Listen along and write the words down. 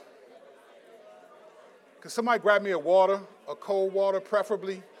Could somebody grab me a water, a cold water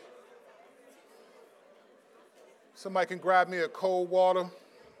preferably? Somebody can grab me a cold water.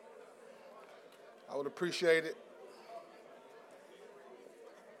 I would appreciate it.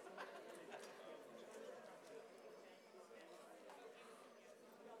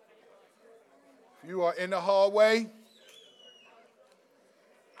 If you are in the hallway,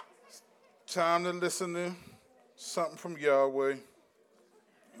 it's time to listen to something from Yahweh.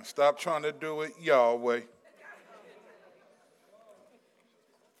 And stop trying to do it Yahweh.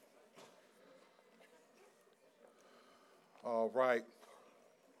 All right.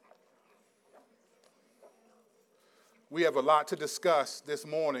 We have a lot to discuss this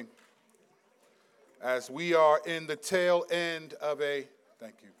morning as we are in the tail end of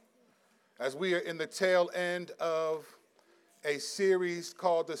a series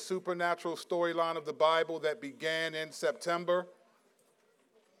called The Supernatural Storyline of the Bible that began in September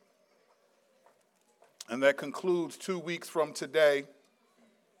and that concludes 2 weeks from today.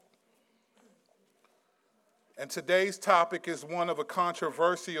 And today's topic is one of a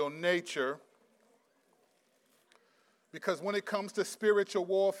controversial nature because when it comes to spiritual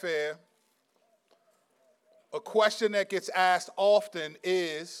warfare, a question that gets asked often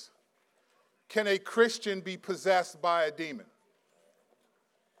is, can a Christian be possessed by a demon?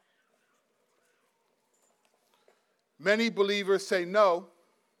 Many believers say no.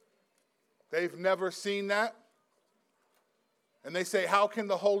 They've never seen that. And they say, how can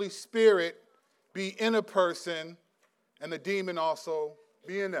the Holy Spirit be in a person and the demon also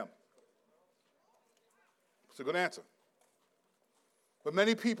be in them? It's a good answer. But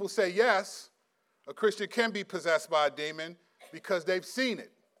many people say yes, a Christian can be possessed by a demon because they've seen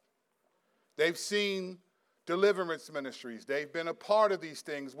it. They've seen deliverance ministries. They've been a part of these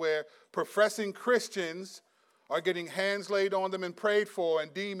things where professing Christians are getting hands laid on them and prayed for,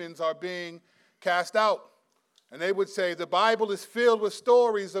 and demons are being cast out. And they would say the Bible is filled with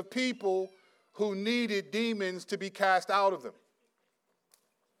stories of people who needed demons to be cast out of them.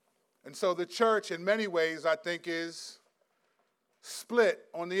 And so the church, in many ways, I think, is split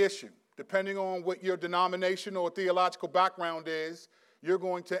on the issue. Depending on what your denomination or theological background is, you're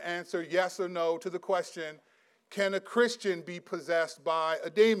going to answer yes or no to the question, can a Christian be possessed by a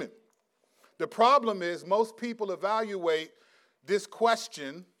demon? The problem is most people evaluate this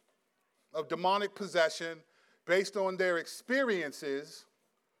question of demonic possession based on their experiences,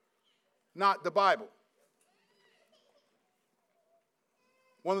 not the Bible.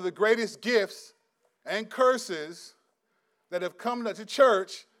 One of the greatest gifts and curses that have come to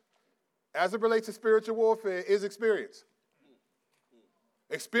church as it relates to spiritual warfare is experience.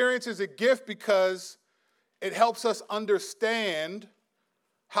 Experience is a gift because it helps us understand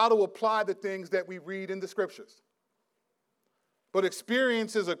how to apply the things that we read in the scriptures. But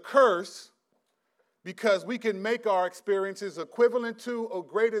experience is a curse because we can make our experiences equivalent to or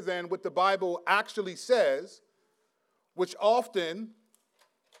greater than what the Bible actually says, which often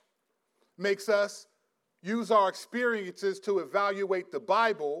makes us use our experiences to evaluate the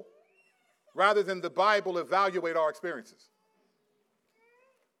Bible rather than the Bible evaluate our experiences.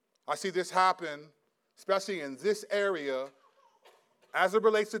 I see this happen, especially in this area, as it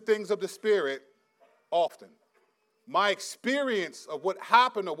relates to things of the Spirit, often. My experience of what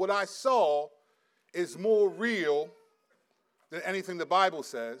happened or what I saw is more real than anything the Bible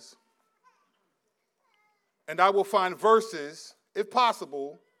says. And I will find verses, if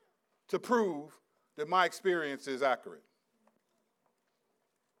possible, to prove that my experience is accurate.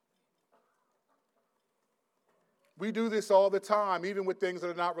 We do this all the time, even with things that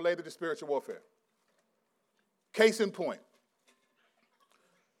are not related to spiritual warfare. Case in point,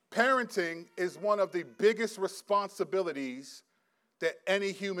 parenting is one of the biggest responsibilities that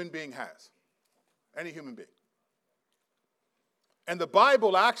any human being has. Any human being. And the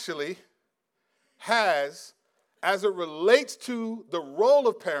Bible actually has, as it relates to the role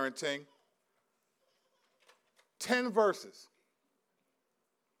of parenting, 10 verses.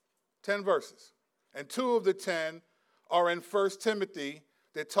 10 verses. And 2 of the 10 are in 1 Timothy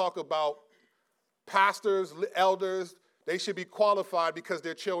that talk about pastors, elders. They should be qualified because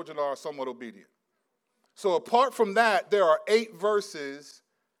their children are somewhat obedient. So apart from that, there are 8 verses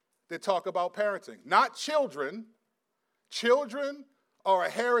that talk about parenting. Not children. Children are a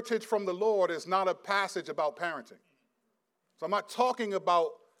heritage from the Lord is not a passage about parenting. So I'm not talking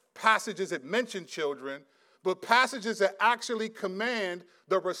about passages that mention children, but passages that actually command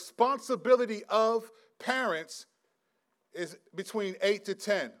the responsibility of parents is between 8 to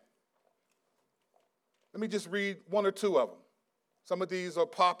 10. Let me just read 1 or 2 of them. Some of these are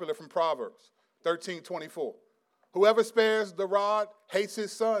popular from Proverbs 13:24. Whoever spares the rod hates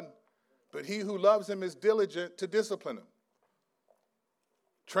his son, but he who loves him is diligent to discipline him.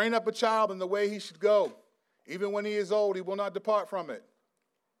 Train up a child in the way he should go. Even when he is old, he will not depart from it.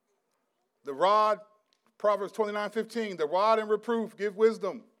 The rod, Proverbs 29:15, the rod and reproof give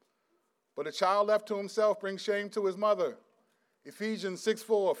wisdom, but a child left to himself brings shame to his mother. Ephesians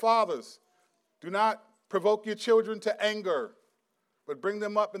 6:4, fathers, do not provoke your children to anger, but bring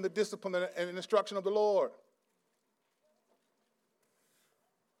them up in the discipline and instruction of the Lord.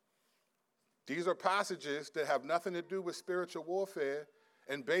 These are passages that have nothing to do with spiritual warfare,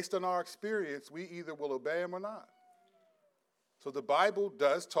 and based on our experience, we either will obey them or not. So the Bible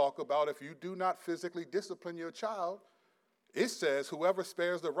does talk about if you do not physically discipline your child, it says whoever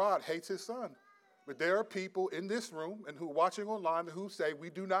spares the rod hates his son. But there are people in this room and who are watching online who say we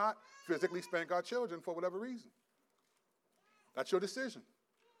do not physically spank our children for whatever reason. That's your decision.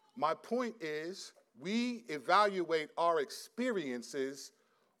 My point is we evaluate our experiences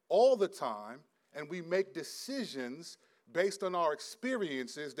all the time, and we make decisions based on our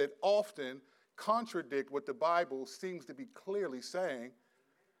experiences that often contradict what the Bible seems to be clearly saying,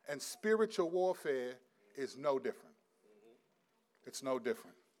 and spiritual warfare is no different. It's no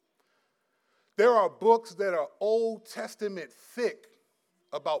different. There are books that are Old Testament thick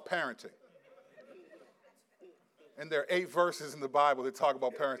about parenting. And there are 8 verses in the Bible that talk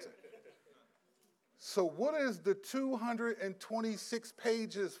about parenting. So what is the 226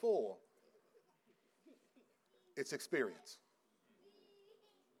 pages for? It's experience.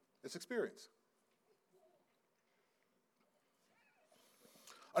 It's experience.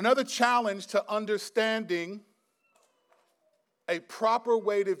 Another challenge to understanding a proper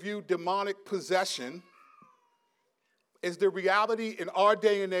way to view demonic possession is the reality in our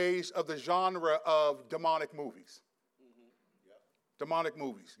day and age of the genre of demonic movies. Demonic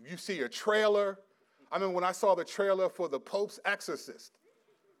movies. You see a trailer. I mean, when I saw the trailer for The Pope's Exorcist,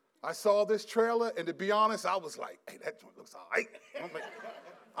 I saw this trailer, and to be honest, I was like, hey, that joint looks all right.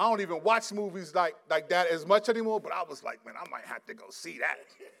 I don't even watch movies like that as much anymore, but I was like, man, I might have to go see that.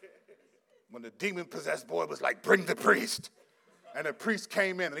 When the demon-possessed boy was like, bring the priest. And the priest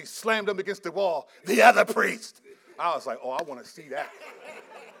came in, and he slammed him against the wall. The other priest. I was like, oh, I want to see that.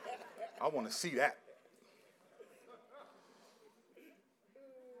 I want to see that.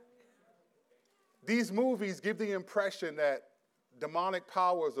 These movies give the impression that demonic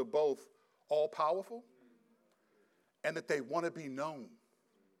powers are both all-powerful and that they want to be known.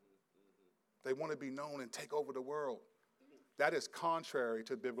 They want to be known and take over the world. That is contrary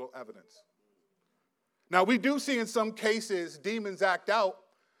to biblical evidence. Now, we do see in some cases demons act out,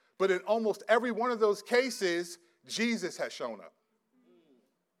 but in almost every one of those cases, Jesus has shown up.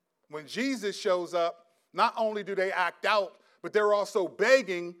 When Jesus shows up, not only do they act out, but they're also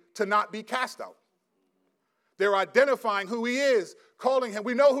begging to not be cast out. They're identifying who he is, calling him,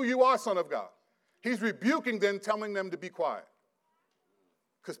 we know who you are, Son of God. He's rebuking them, telling them to be quiet.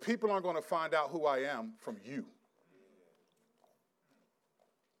 Because people aren't going to find out who I am from you.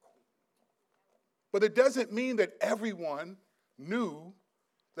 But it doesn't mean that everyone knew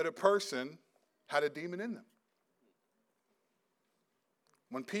that a person had a demon in them.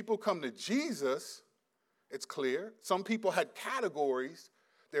 When people come to Jesus, it's clear. Some people had categories.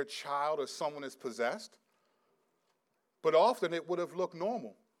 Their child or someone is possessed. But often it would have looked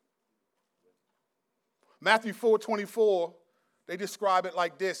normal. Matthew 4:24, they describe it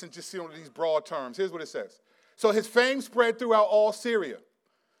like this, and just see on these broad terms. Here's what it says. So his fame spread throughout all Syria,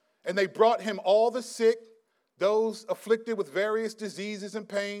 and they brought him all the sick, those afflicted with various diseases and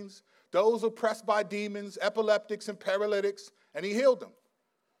pains, those oppressed by demons, epileptics and paralytics, and he healed them.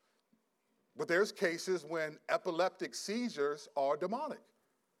 But there's cases when epileptic seizures are demonic,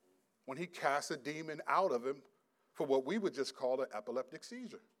 when he casts a demon out of him for what we would just call an epileptic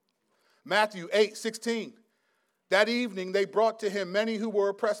seizure. Matthew 8:16. That evening they brought to him many who were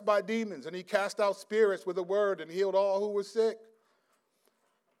oppressed by demons, and he cast out spirits with a word and healed all who were sick.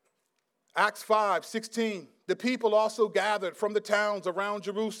 Acts 5:16. The people also gathered from the towns around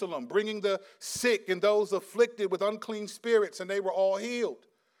Jerusalem, bringing the sick and those afflicted with unclean spirits, and they were all healed.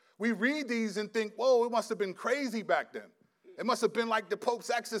 We read these and think, whoa, it must have been crazy back then. It must have been like the Pope's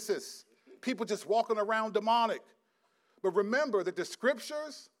Exorcist. People just walking around demonic. But remember that the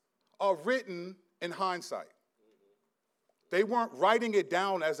scriptures are written in hindsight. They weren't writing it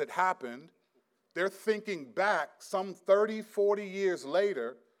down as it happened. They're thinking back some 30, 40 years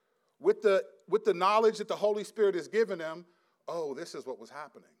later with the knowledge that the Holy Spirit has given them. Oh, this is what was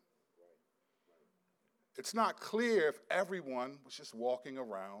happening. It's not clear if everyone was just walking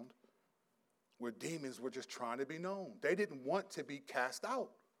around where demons were just trying to be known. They didn't want to be cast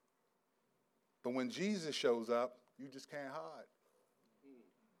out. But when Jesus shows up, you just can't hide.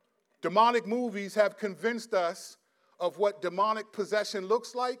 Demonic movies have convinced us of what demonic possession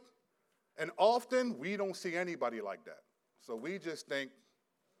looks like, and often we don't see anybody like that. So we just think,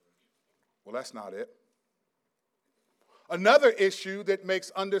 well, that's not it. Another issue that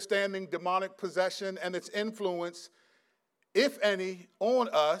makes understanding demonic possession and its influence, if any, on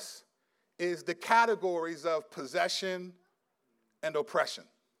us is the categories of possession and oppression.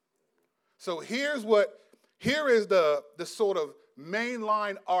 So here is the sort of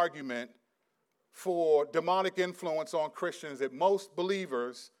mainline argument for demonic influence on Christians that most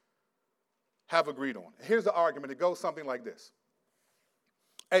believers have agreed on. Here's the argument. It goes something like this.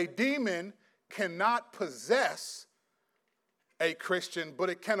 A demon cannot possess a Christian, but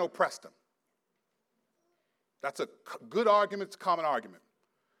it can oppress them. That's a good argument. It's a common argument.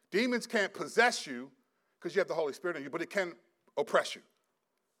 Demons can't possess you because you have the Holy Spirit in you, but it can oppress you.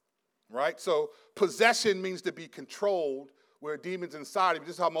 Right? So possession means to be controlled, where demons inside of you.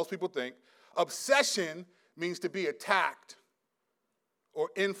 This is how most people think. Obsession means to be attacked or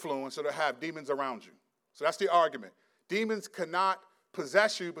influenced or to have demons around you. So that's the argument. Demons cannot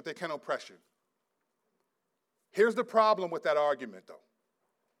possess you, but they can oppress you. Here's the problem with that argument, though,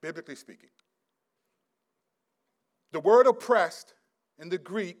 biblically speaking. The word oppressed in the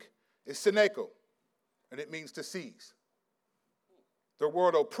Greek is syneko, and it means to seize. The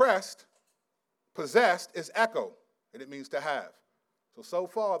word oppressed, possessed, is echo, and it means to have. So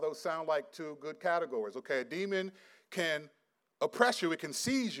far, those sound like two good categories. Okay, a demon can oppress you. It can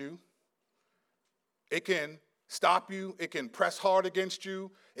seize you. It can stop you. It can press hard against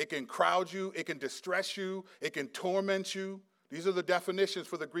you. It can crowd you. It can distress you. It can torment you. These are the definitions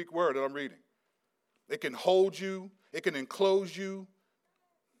for the Greek word that I'm reading. It can hold you. It can enclose you.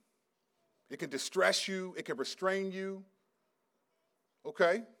 It can distress you. It can restrain you.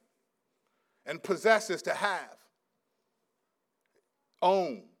 Okay? And possess is to have.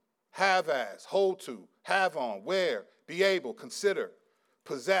 Own, have as, hold to, have on, wear, be able, consider,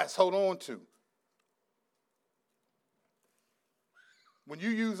 possess, hold on to. When you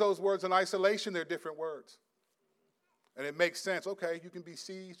use those words in isolation, they're different words. And it makes sense. Okay, you can be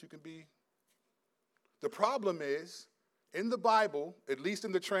seized, you can be. The problem is, in the Bible, at least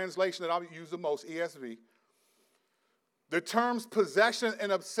in the translation that I use the most, ESV, the terms possession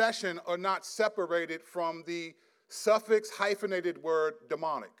and obsession are not separated from the suffix hyphenated word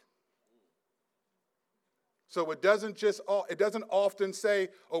demonic. So it doesn't often say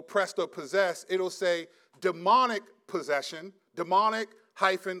oppressed or possessed. It'll say demonic possession, demonic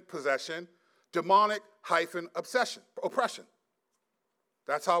hyphen possession, demonic hyphen oppression.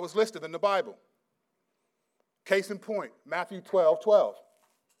 That's how it's listed in the Bible. Case in point, Matthew 12:12.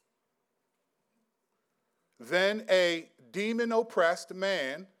 Then a demon-oppressed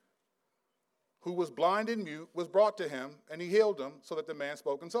man who was blind and mute was brought to him, and he healed him so that the man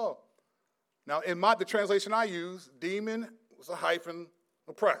spoke and saw. Now, in the translation I use, demon was a hyphen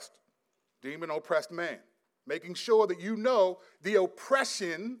oppressed. Demon oppressed man. Making sure that you know the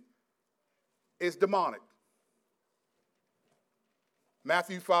oppression is demonic.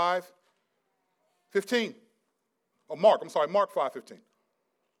 Matthew 5:15. Mark 5:15.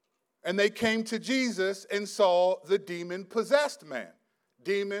 And they came to Jesus and saw the demon-possessed man.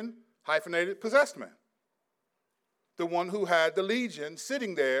 Demon, hyphenated, possessed man. The one who had the legion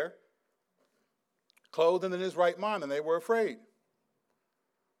sitting there, clothed in his right mind, and they were afraid.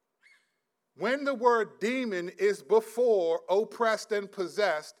 When the word demon is before oppressed and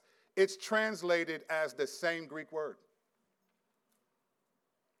possessed, it's translated as the same Greek word.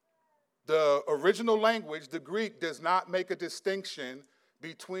 The original language, the Greek, does not make a distinction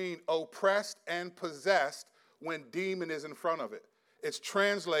between oppressed and possessed when demon is in front of it. It's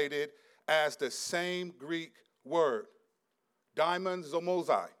translated as the same Greek word, daimon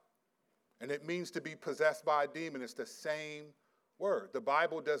zomozai, and it means to be possessed by a demon. It's the same word. The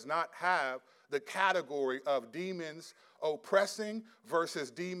Bible does not have the category of demons oppressing versus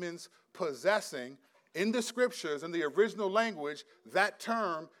demons possessing. In the scriptures, in the original language, that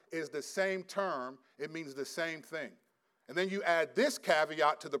term is the same term. It means the same thing. And then you add this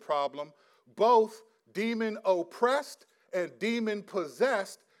caveat to the problem: both demon oppressed and demon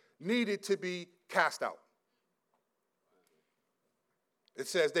possessed needed to be cast out. It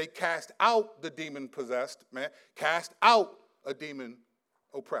says they cast out the demon possessed man, cast out a demon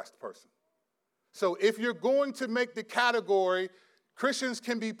oppressed person. So if you're going to make the category, Christians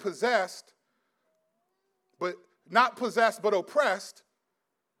can be possessed, but not possessed but oppressed,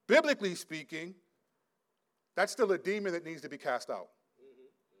 biblically speaking, that's still a demon that needs to be cast out.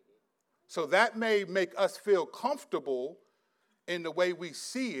 So that may make us feel comfortable in the way we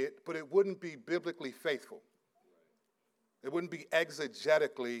see it, but it wouldn't be biblically faithful. It wouldn't be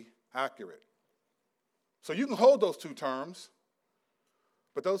exegetically accurate. So you can hold those two terms,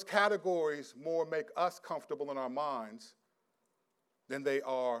 but those categories more make us comfortable in our minds than they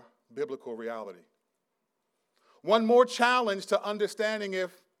are biblical reality. One more challenge to understanding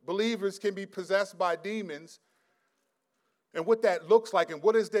if believers can be possessed by demons and what that looks like and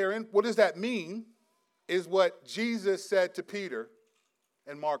what does that mean is what Jesus said to Peter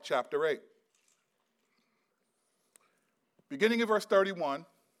in Mark chapter 8. Beginning in verse 31,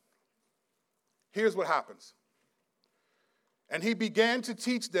 here's what happens. And he began to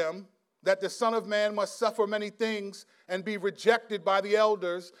teach them that the Son of Man must suffer many things and be rejected by the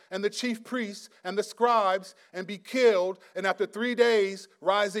elders and the chief priests and the scribes and be killed and after 3 days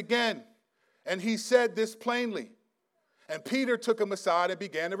rise again. And he said this plainly. And Peter took him aside and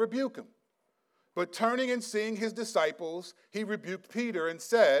began to rebuke him. But turning and seeing his disciples, he rebuked Peter and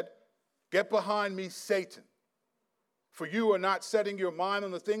said, "Get behind me, Satan, for you are not setting your mind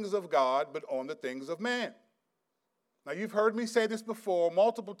on the things of God, but on the things of man." Now, you've heard me say this before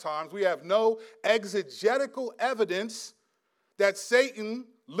multiple times. We have no exegetical evidence that Satan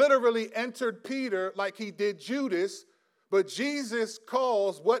literally entered Peter like he did Judas, but Jesus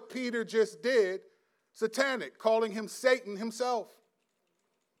calls what Peter just did satanic, calling him Satan himself.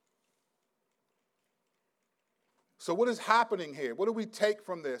 So what is happening here? What do we take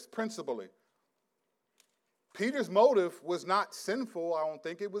from this principally? Peter's motive was not sinful. I don't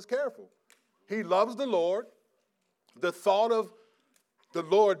think it was careful. He loves the Lord. The thought of the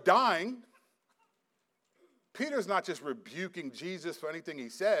Lord dying, Peter's not just rebuking Jesus for anything he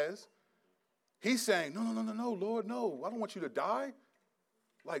says. He's saying, no, Lord, no, I don't want you to die.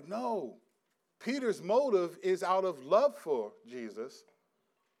 Like, no. Peter's motive is out of love for Jesus,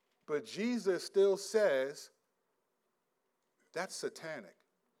 but Jesus still says that's satanic.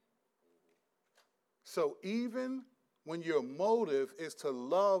 So even when your motive is to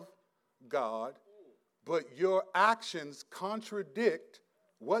love God, but your actions contradict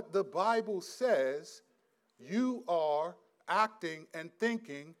what the Bible says, you are acting and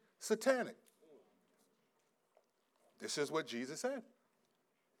thinking satanic. This is what Jesus said.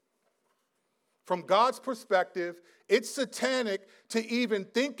 From God's perspective, it's satanic to even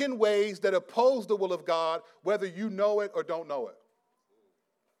think in ways that oppose the will of God, whether you know it or don't know it.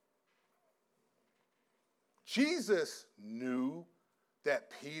 Jesus knew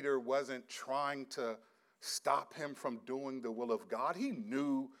that Peter wasn't trying to stop him from doing the will of God. He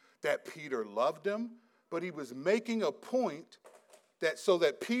knew that Peter loved him, but he was making a point that so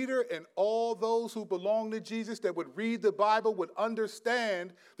that Peter and all those who belong to Jesus that would read the Bible would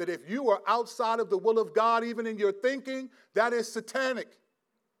understand that if you are outside of the will of God, even in your thinking, that is satanic.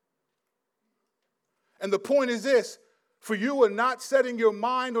 And the point is this: for you are not setting your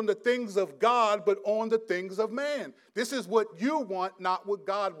mind on the things of God, but on the things of man. This is what you want, not what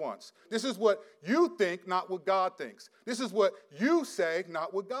God wants. This is what you think, not what God thinks. This is what you say,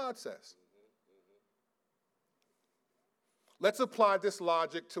 not what God says. Let's apply this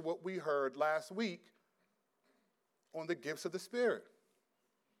logic to what we heard last week on the gifts of the Spirit.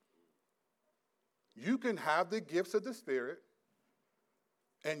 You can have the gifts of the Spirit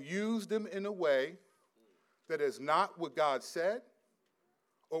and use them in a way that is not what God said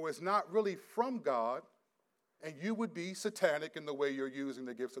or is not really from God, and you would be satanic in the way you're using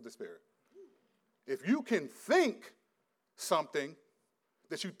the gifts of the Spirit. If you can think something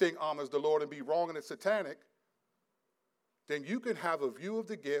that you think honors the Lord and be wrong and it's satanic, then you can have a view of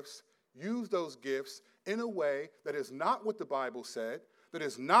the gifts, use those gifts in a way that is not what the Bible said, that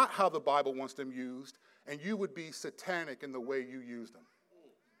is not how the Bible wants them used, and you would be satanic in the way you use them.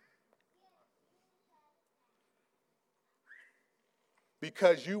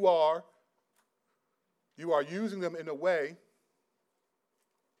 Because you are using them in a way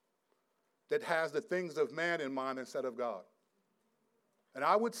that has the things of man in mind instead of God. And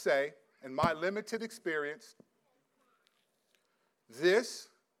I would say, in my limited experience, this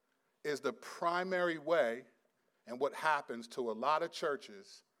is the primary way and what happens to a lot of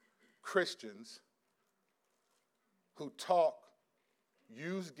churches, Christians, who talk,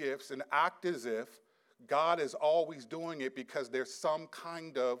 use gifts, and act as if God is always doing it because there's some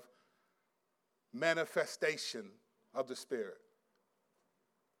kind of manifestation of the Spirit.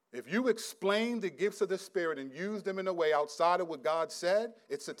 If you explain the gifts of the Spirit and use them in a way outside of what God said,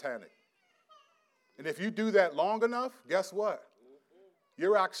 it's satanic. And if you do that long enough, guess what?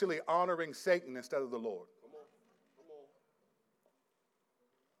 You're actually honoring Satan instead of the Lord.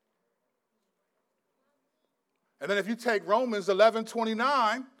 And then if you take Romans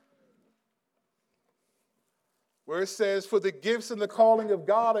 11:29, where it says, "For the gifts and the calling of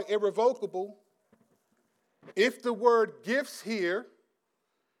God are irrevocable," if the word gifts here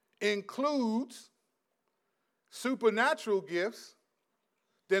includes supernatural gifts,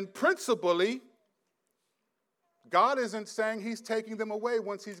 then principally, God isn't saying he's taking them away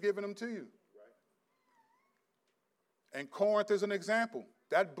once he's given them to you. And Corinth is an example.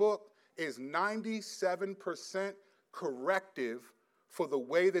 That book is 97% corrective for the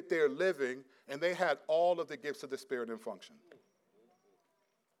way that they're living, and they had all of the gifts of the Spirit in function.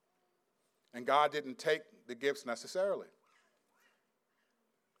 And God didn't take the gifts necessarily.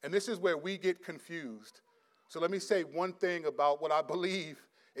 And this is where we get confused. So let me say one thing about what I believe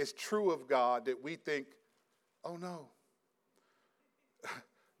is true of God that we think, oh no,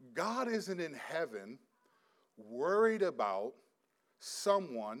 God isn't in heaven worried about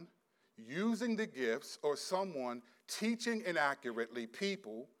someone using the gifts or someone teaching inaccurately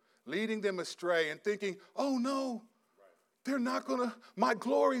people, leading them astray and thinking, oh no, they're not gonna, my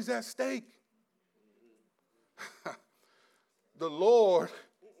glory's at stake. The Lord's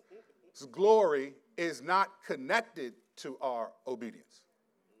glory is not connected to our obedience.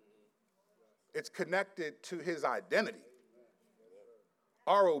 It's connected to his identity.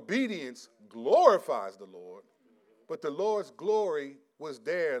 Our obedience glorifies the Lord, but the Lord's glory was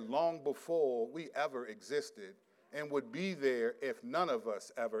there long before we ever existed and would be there if none of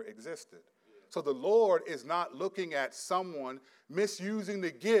us ever existed. So the Lord is not looking at someone misusing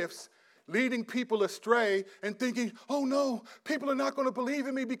the gifts, leading people astray and thinking, oh no, people are not going to believe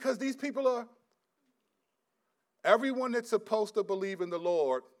in me because these people are. Everyone that's supposed to believe in the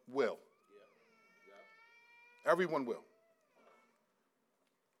Lord will. Everyone will.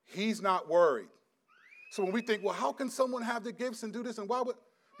 He's not worried. So when we think, well, how can someone have the gifts and do this and why would?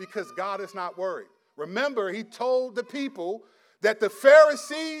 Because God is not worried. Remember, he told the people that the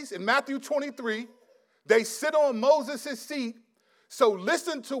Pharisees in Matthew 23, they sit on Moses' seat. So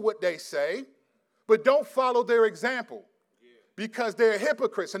listen to what they say, but don't follow their example because they're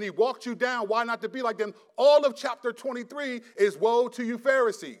hypocrites. And he walked you down why not to be like them. All of chapter 23 is woe to you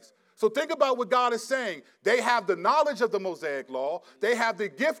Pharisees. So think about what God is saying. They have the knowledge of the Mosaic law. They have the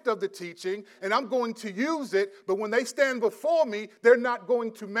gift of the teaching, and I'm going to use it. But when they stand before me, they're not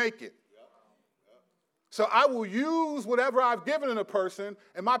going to make it. So I will use whatever I've given in a person,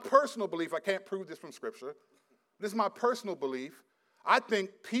 and my personal belief, I can't prove this from Scripture. This is my personal belief. I think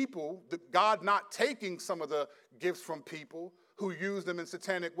people, God not taking some of the gifts from people who use them in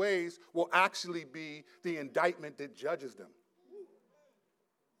satanic ways will actually be the indictment that judges them.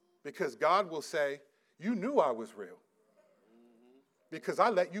 Because God will say, you knew I was real because I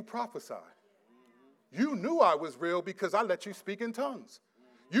let you prophesy. You knew I was real because I let you speak in tongues.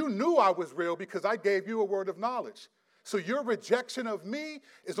 You knew I was real because I gave you a word of knowledge. So your rejection of me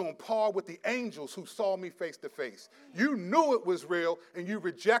is on par with the angels who saw me face to face. You knew it was real and you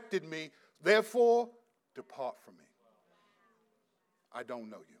rejected me. Therefore, depart from me. I don't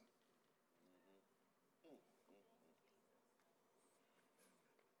know you.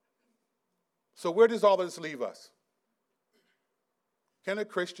 So where does all this leave us? Can a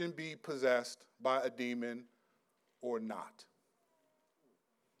Christian be possessed by a demon or not?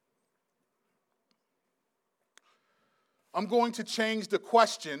 I'm going to change the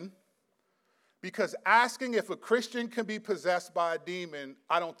question because asking if a Christian can be possessed by a demon,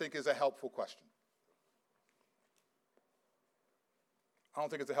 I don't think is a helpful question. I don't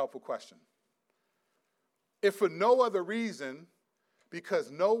think it's a helpful question. If for no other reason,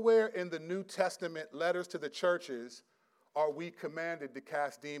 because nowhere in the New Testament letters to the churches are we commanded to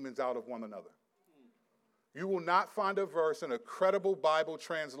cast demons out of one another. You will not find a verse in a credible Bible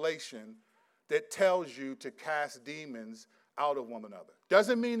translation that tells you to cast demons out of one another.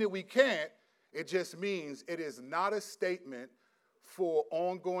 Doesn't mean that we can't. It just means it is not a statement for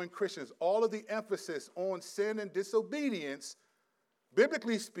ongoing Christians. All of the emphasis on sin and disobedience,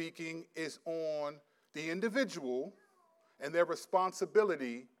 biblically speaking, is on the individual and their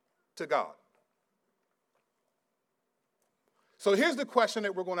responsibility to God. So here's the question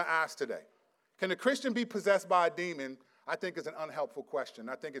that we're going to ask today. Can a Christian be possessed by a demon? I think is an unhelpful question.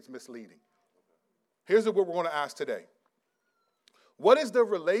 I think it's misleading. Here's what we're going to ask today. What is the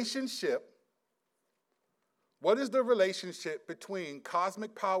relationship between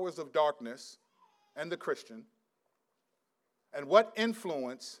cosmic powers of darkness and the Christian? And what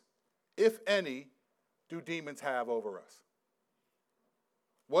influence, if any, do demons have over us?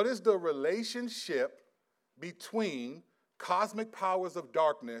 What is the relationship between cosmic powers of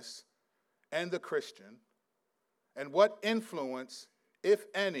darkness and the Christian? And what influence, if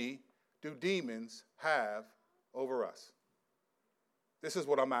any, do demons have over us? This is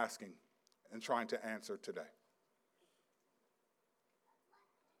what I'm asking and trying to answer today.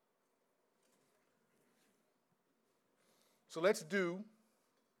 So let's do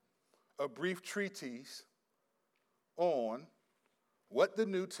a brief treatise on what the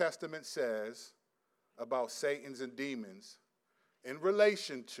New Testament says about Satan's and demons in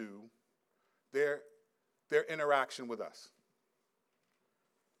relation to their interaction with us.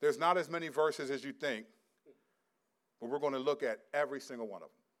 There's not as many verses as you think, but we're going to look at every single one of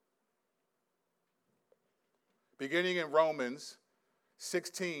them. Beginning in Romans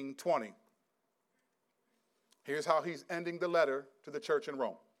 16:20. Here's how he's ending the letter to the church in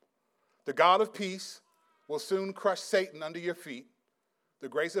Rome. The God of peace will soon crush Satan under your feet. The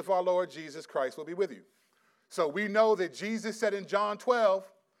grace of our Lord Jesus Christ will be with you. So we know that Jesus said in John 12,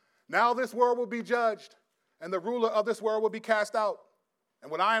 now this world will be judged, and the ruler of this world will be cast out. And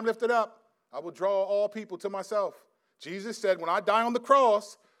when I am lifted up, I will draw all people to myself. Jesus said, when I die on the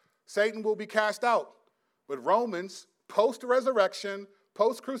cross, Satan will be cast out. But Romans, post-resurrection,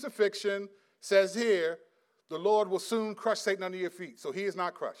 post-crucifixion, says here, the Lord will soon crush Satan under your feet. So he is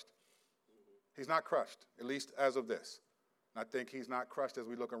not crushed. He's not crushed, at least as of this. And I think he's not crushed as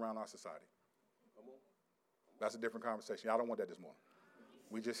we look around our society. That's a different conversation. I don't want that this morning.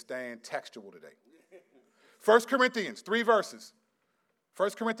 We just staying textual today. 1 Corinthians, 3 verses.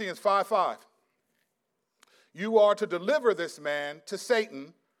 1 Corinthians 5:5. You are to deliver this man to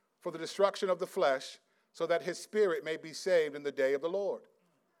Satan for the destruction of the flesh, so that his spirit may be saved in the day of the Lord.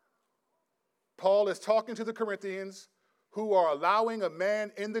 Paul is talking to the Corinthians who are allowing a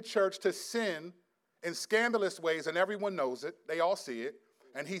man in the church to sin in scandalous ways, and everyone knows it. They all see it.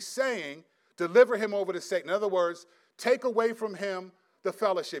 And he's saying, deliver him over to Satan. In other words, take away from him the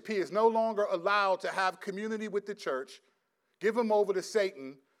fellowship. He is no longer allowed to have community with the church. Give him over to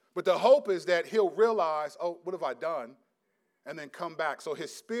Satan. But the hope is that he'll realize, oh, what have I done? And then come back. So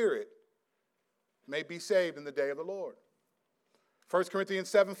his spirit may be saved in the day of the Lord. 1 Corinthians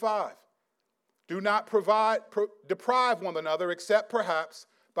 7:5. Do not deprive one another, except perhaps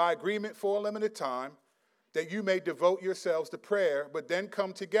by agreement for a limited time, that you may devote yourselves to prayer, but then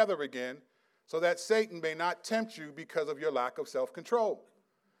come together again, so that Satan may not tempt you because of your lack of self-control.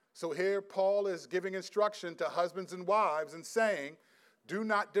 So here Paul is giving instruction to husbands and wives and saying, do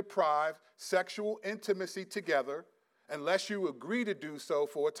not deprive sexual intimacy together unless you agree to do so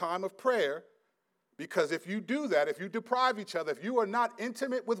for a time of prayer, because if you do that, if you deprive each other, if you are not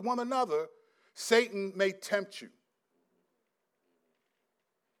intimate with one another, Satan may tempt you.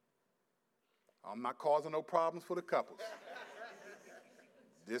 I'm not causing no problems for the couples.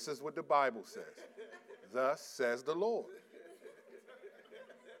 This is what the Bible says. Thus says the Lord.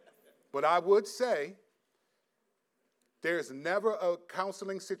 But I would say there's never a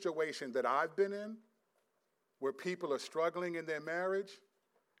counseling situation that I've been in where people are struggling in their marriage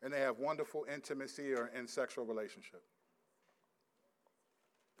and they have wonderful intimacy or in sexual relationship.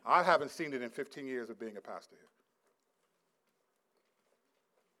 I haven't seen it in 15 years of being a pastor here.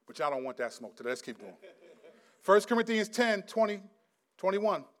 But y'all don't want that smoke today. Let's keep going. 1 Corinthians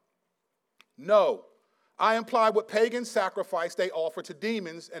 10:20-21. No, I imply what pagans sacrifice they offer to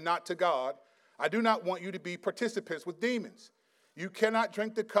demons and not to God. I do not want you to be participants with demons. You cannot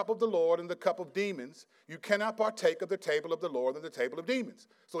drink the cup of the Lord and the cup of demons. You cannot partake of the table of the Lord and the table of demons.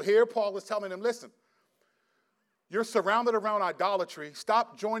 So here Paul is telling them, listen, you're surrounded around idolatry.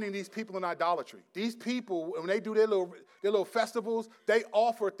 Stop joining these people in idolatry. These people, when they do their little festivals, they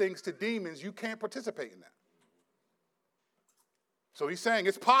offer things to demons. You can't participate in that. So he's saying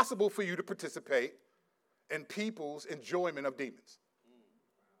it's possible for you to participate in people's enjoyment of demons.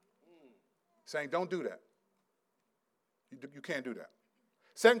 Saying don't do that. You can't do that.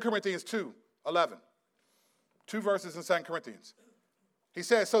 2 Corinthians 2:11. 2 verses in 2 Corinthians. He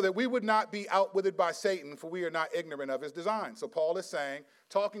says, so that we would not be outwitted by Satan, for we are not ignorant of his design. So Paul is saying,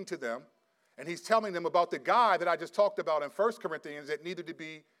 talking to them, and he's telling them about the guy that I just talked about in 1 Corinthians that needed to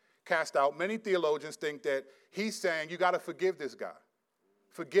be cast out. Many theologians think that he's saying, you got to forgive this guy.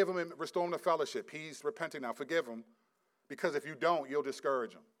 Forgive him and restore him to fellowship. He's repenting now. Forgive him, because if you don't, you'll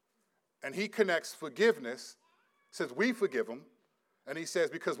discourage him. And he connects forgiveness, says we forgive him, and he says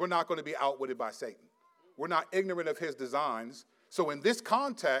because we're not going to be outwitted by Satan. We're not ignorant of his designs. So in this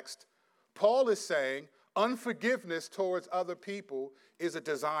context, Paul is saying unforgiveness towards other people is a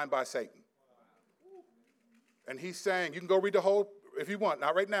design by Satan. And he's saying, you can go read the whole, if you want,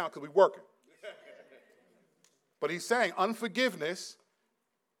 not right now because we're working. But he's saying unforgiveness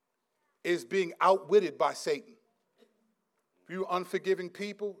is being outwitted by Satan. If you're unforgiving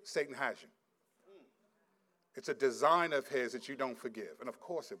people, Satan has you. It's a design of his that you don't forgive. And of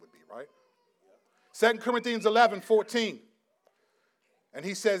course it would be, right? 2 Corinthians 11:14. And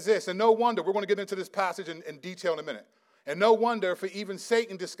he says this, and no wonder, we're going to get into this passage in detail in a minute. And no wonder, for even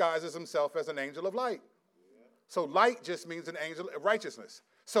Satan disguises himself as an angel of light. So light just means an angel of righteousness.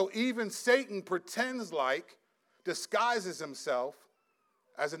 So even Satan pretends like, disguises himself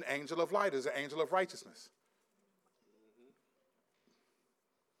as an angel of light, as an angel of righteousness.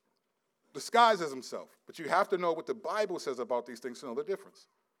 Disguises himself. But you have to know what the Bible says about these things to know the difference.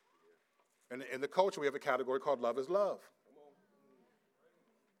 And in the culture, we have a category called love is love.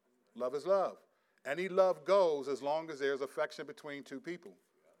 Love is love. Any love goes as long as there's affection between two people.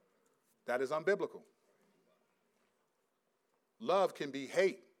 That is unbiblical. Love can be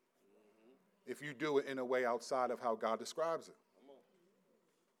hate if you do it in a way outside of how God describes it.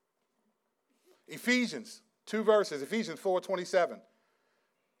 Ephesians, 2 verses, Ephesians 4:27.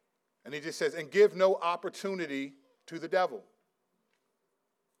 And he just says, and give no opportunity to the devil.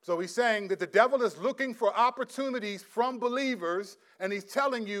 So he's saying that the devil is looking for opportunities from believers, and he's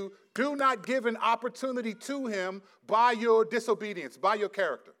telling you, do not give an opportunity to him by your disobedience, by your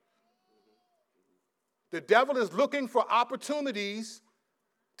character. The devil is looking for opportunities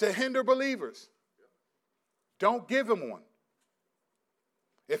to hinder believers. Don't give him one.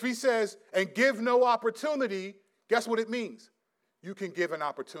 If he says, and give no opportunity, guess what it means? You can give an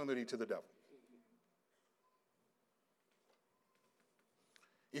opportunity to the devil.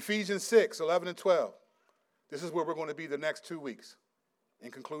 Ephesians 6:11 and 12. This is where we're going to be the next 2 weeks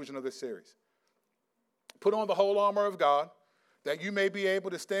in conclusion of this series. Put on the whole armor of God, that you may be able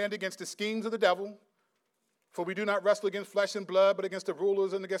to stand against the schemes of the devil. For we do not wrestle against flesh and blood, but against the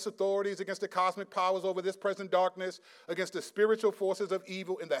rulers and against authorities, against the cosmic powers over this present darkness, against the spiritual forces of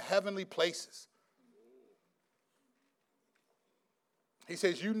evil in the heavenly places. He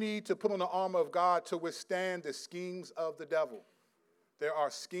says you need to put on the armor of God to withstand the schemes of the devil. There are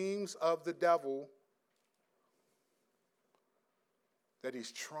schemes of the devil that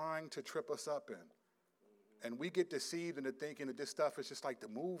he's trying to trip us up in. And we get deceived into thinking that this stuff is just like the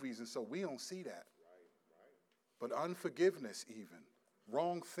movies, and so we don't see that. But unforgiveness even,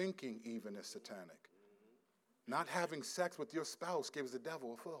 wrong thinking even is satanic. Not having sex with your spouse gives the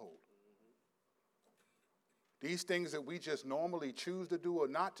devil a foothold. These things that we just normally choose to do or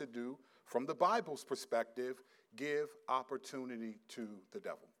not to do, from the Bible's perspective, give opportunity to the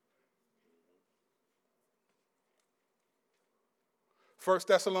devil. 1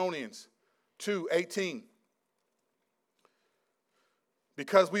 Thessalonians 2:18.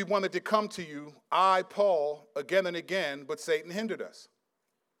 Because we wanted to come to you, I, Paul, again and again, but Satan hindered us.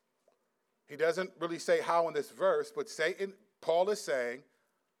 He doesn't really say how in this verse, but Paul is saying,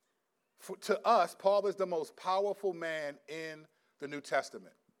 to us, Paul is the most powerful man in the New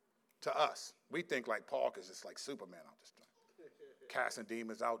Testament. To us. We think like Paul is just like Superman out this thing. Casting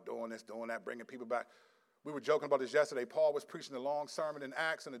demons out, doing this, doing that, bringing people back. We were joking about this yesterday. Paul was preaching a long sermon in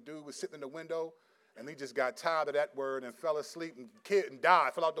Acts, and the dude was sitting in the window, and he just got tired of that word and fell asleep and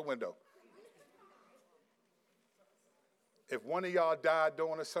died, fell out the window. If one of y'all died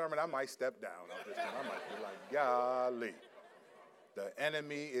during a sermon, I might step down. I might be like, golly. The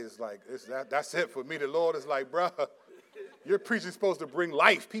enemy is like, that's it for me. The Lord is like, bruh, your preaching's supposed to bring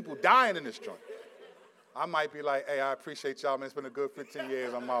life. People dying in this joint. I might be like, hey, I appreciate y'all, man. It's been a good 15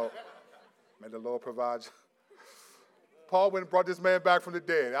 years. I'm out. May the Lord provide you. Paul went and brought this man back from the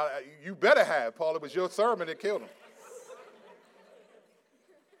dead. You better have, Paul. It was your sermon that killed him.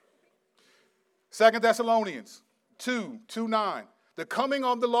 2 Thessalonians 2:9. The coming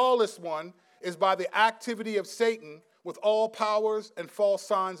of the lawless one is by the activity of Satan with all powers and false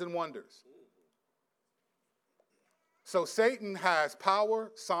signs and wonders. So Satan has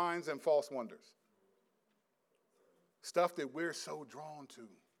power, signs, and false wonders. Stuff that we're so drawn to.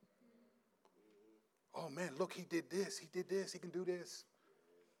 Oh, man, look, he did this, he can do this.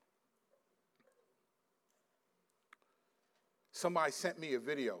 Somebody sent me a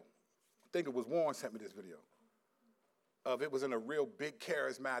video. I think it was Warren sent me this video. It was in a real big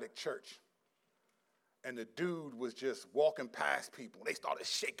charismatic church. And the dude was just walking past people. They started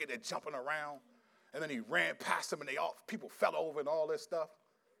shaking and jumping around. And then he ran past them, and people fell over and all this stuff.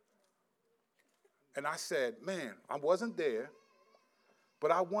 And I said, man, I wasn't there, but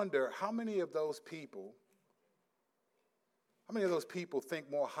I wonder how many of those people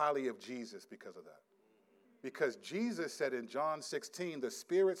think more highly of Jesus because of that? Because Jesus said in John 16, the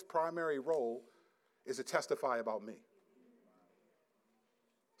Spirit's primary role is to testify about me.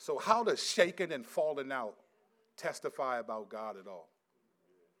 So how does shaking and falling out testify about God at all?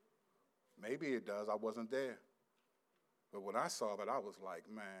 Maybe it does. I wasn't there. But when I saw it, I was like,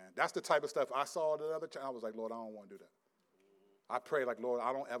 man, that's the type of stuff I saw at another time. I was like, Lord, I don't want to do that. I prayed like, Lord,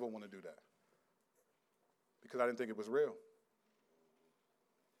 I don't ever want to do that. Because I didn't think it was real.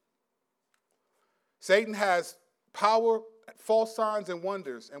 Satan has power, false signs and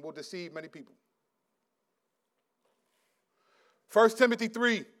wonders, and will deceive many people. 1 Timothy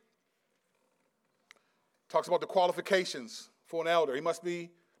 3 talks about the qualifications for an elder. He must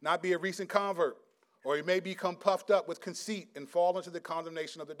not be a recent convert, or he may become puffed up with conceit and fall into the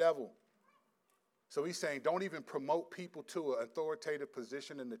condemnation of the devil. So he's saying don't even promote people to an authoritative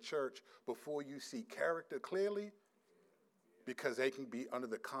position in the church before you see character clearly, because they can be under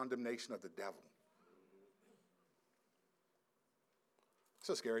the condemnation of the devil. It's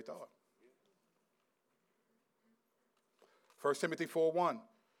a scary thought. 1 Timothy 4:1.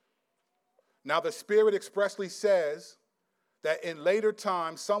 Now the Spirit expressly says that in later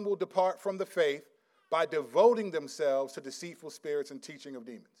times some will depart from the faith by devoting themselves to deceitful spirits and teaching of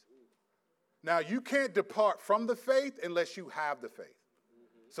demons. Now, you can't depart from the faith unless you have the faith.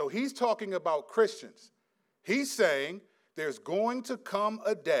 So he's talking about Christians. He's saying there's going to come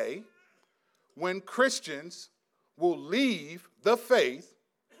a day when Christians will leave the faith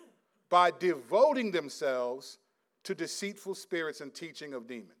by devoting themselves to deceitful spirits and teaching of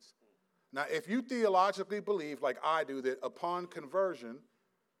demons. Now, if you theologically believe, like I do, that upon conversion,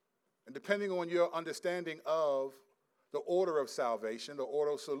 and depending on your understanding of the order of salvation, the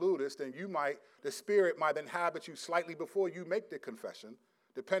ordo salutis, then the Spirit might inhabit you slightly before you make the confession,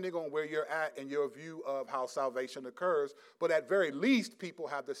 depending on where you're at in your view of how salvation occurs. But at very least, people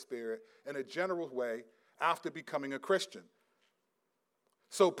have the Spirit in a general way after becoming a Christian.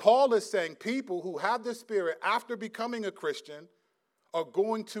 So Paul is saying people who have the Spirit after becoming a Christian are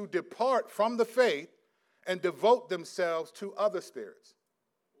going to depart from the faith and devote themselves to other spirits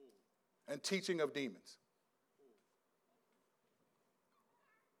and teaching of demons.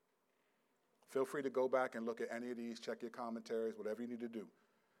 Feel free to go back and look at any of these, check your commentaries, whatever you need to do.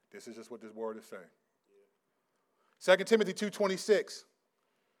 This is just what this word is saying. 2 Timothy 2:26.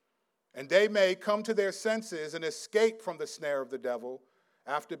 And they may come to their senses and escape from the snare of the devil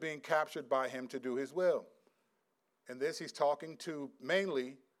after being captured by him to do his will. And this he's talking to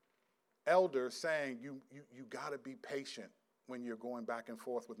mainly elders, saying you got to be patient when you're going back and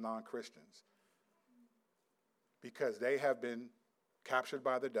forth with non-Christians, because they have been captured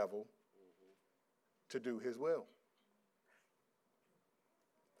by the devil to do his will.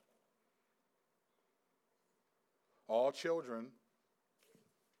 All children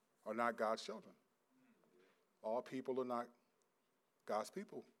are not God's children. All people are not God's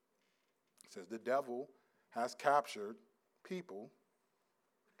people. It says the devil has captured people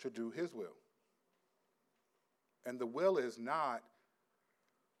to do his will. And the will is not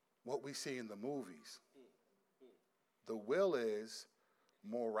what we see in the movies. The will is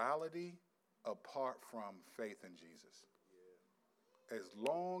morality apart from faith in Jesus. As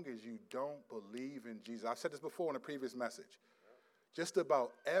long as you don't believe in Jesus. I've said this before in a previous message. Just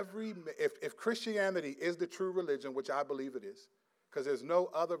about if Christianity is the true religion, which I believe it is, because there's no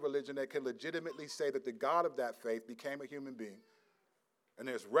other religion that can legitimately say that the God of that faith became a human being, and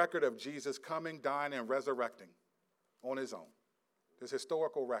there's record of Jesus coming, dying, and resurrecting on his own. There's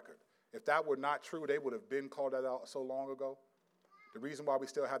historical record. If that were not true, they would have been called that out so long ago. The reason why we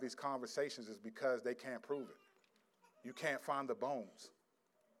still have these conversations is because they can't prove it. You can't find the bones.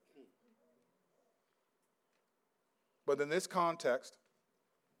 But in this context,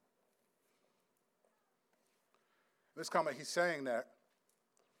 he's saying that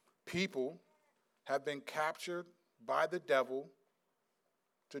people have been captured by the devil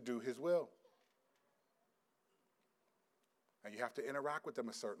to do his will. And you have to interact with them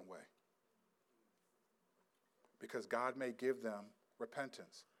a certain way, because God may give them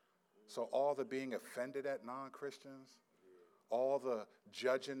repentance. So all the being offended at non-Christians, all the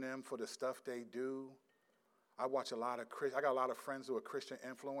judging them for the stuff they do. I got a lot of friends who are Christian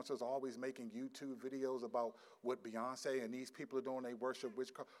influencers, always making YouTube videos about what Beyonce and these people are doing. They worship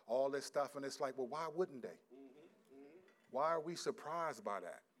witchcraft, all this stuff. And it's like, well, why wouldn't they? Why are we surprised by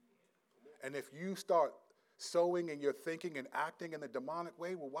that? And if you start sowing in your thinking and acting in a demonic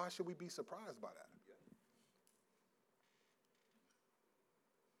way, well, why should we be surprised by that?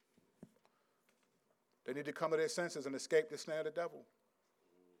 They need to come to their senses and escape the snare of the devil.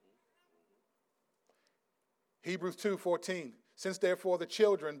 Hebrews 2:14. Since therefore the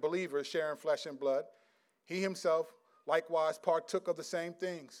children, believers, share in flesh and blood, he himself likewise partook of the same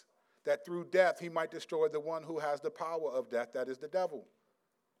things, that through death he might destroy the one who has the power of death, that is the devil.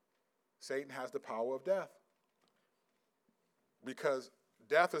 Satan has the power of death, because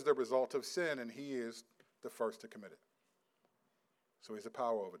death is the result of sin, and he is the first to commit it. So he's the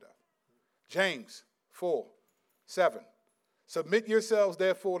power over death. James 4:7. Submit yourselves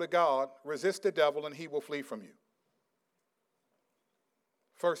therefore to God, resist the devil, and he will flee from you.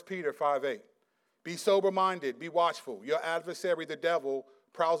 1 Peter 5:8. Be sober-minded, be watchful. Your adversary, the devil,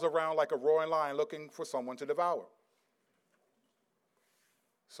 prowls around like a roaring lion looking for someone to devour.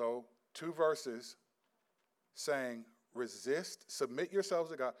 So 2 verses saying, submit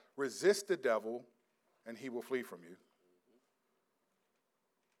yourselves to God, resist the devil, and he will flee from you.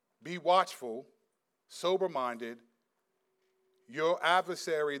 Be watchful, sober-minded. Your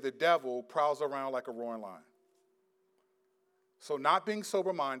adversary, the devil, prowls around like a roaring lion. So not being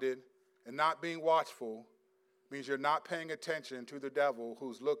sober-minded and not being watchful means you're not paying attention to the devil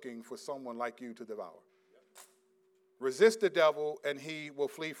who's looking for someone like you to devour. Resist the devil, and he will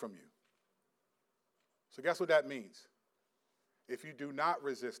flee from you. So guess what that means? If you do not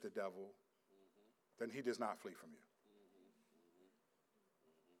resist the devil, then he does not flee from you.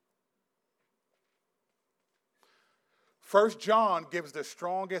 1 John gives the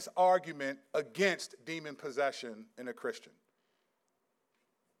strongest argument against demon possession in a Christian.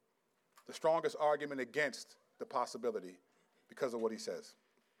 The strongest argument against the possibility because of what he says.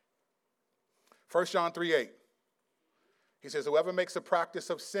 1 John 3:8. He says, whoever makes a practice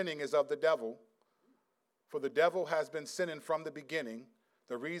of sinning is of the devil, for the devil has been sinning from the beginning.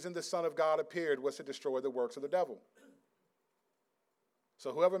 The reason the Son of God appeared was to destroy the works of the devil.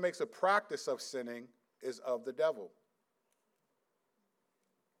 So whoever makes a practice of sinning is of the devil.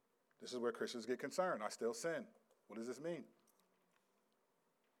 This is where Christians get concerned. I still sin. What does this mean?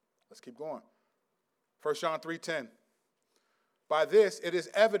 Let's keep going. 1 John 3:10. By this it is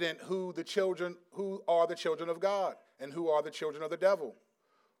evident who are the children of God and who are the children of the devil.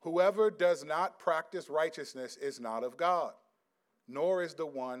 Whoever does not practice righteousness is not of God, nor is the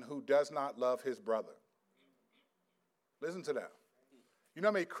one who does not love his brother. Listen to that. You know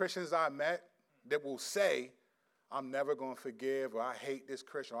how many Christians I met that will say, I'm never going to forgive, or I hate this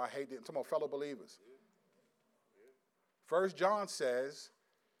Christian, or I hate this. I'm talking about fellow believers. 1 John says,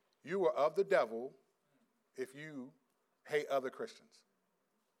 you are of the devil if you hate other Christians.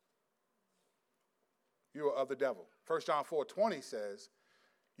 You are of the devil. 1 John 4:20 says,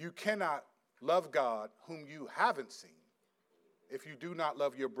 you cannot love God whom you haven't seen if you do not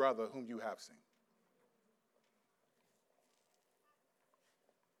love your brother whom you have seen.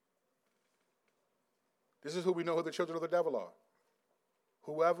 This is who we know who the children of the devil are.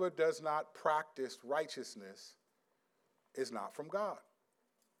 Whoever does not practice righteousness is not from God.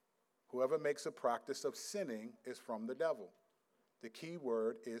 Whoever makes a practice of sinning is from the devil. The key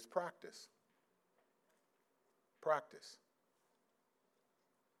word is practice. Practice.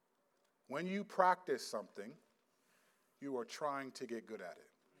 When you practice something, you are trying to get good at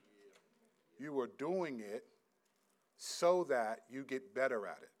it. You are doing it so that you get better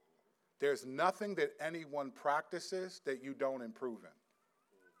at it. There's nothing that anyone practices that you don't improve in.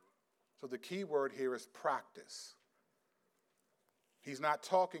 So the key word here is practice. He's not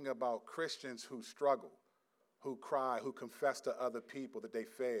talking about Christians who struggle, who cry, who confess to other people that they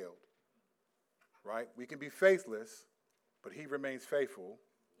failed. Right? We can be faithless, but he remains faithful.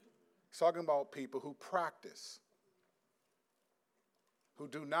 He's talking about people who practice, who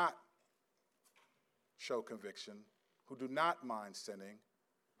do not show conviction, who do not mind sinning,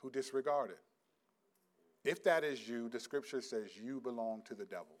 who disregard it. If that is you, the scripture says you belong to the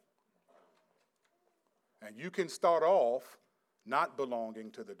devil. And you can start off not belonging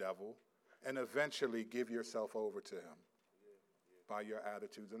to the devil and eventually give yourself over to him by your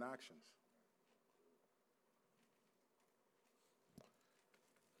attitudes and actions.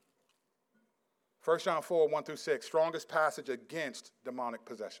 First John 4:1-6, strongest passage against demonic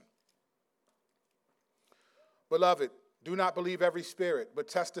possession. Beloved, do not believe every spirit, but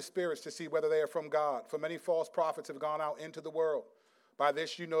test the spirits to see whether they are from God. For many false prophets have gone out into the world. By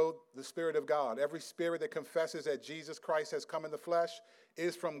this you know the Spirit of God. Every spirit that confesses that Jesus Christ has come in the flesh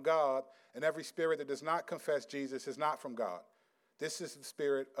is from God, and every spirit that does not confess Jesus is not from God. This is the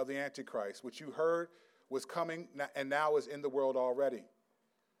spirit of the Antichrist, which you heard was coming and now is in the world already.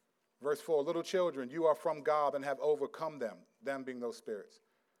 Verse 4, little children, you are from God and have overcome them being those spirits.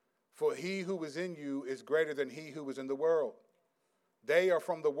 For he who is in you is greater than he who is in the world. They are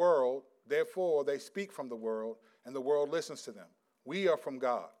from the world, therefore they speak from the world, and the world listens to them. We are from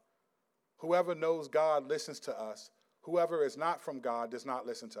God. Whoever knows God listens to us. Whoever is not from God does not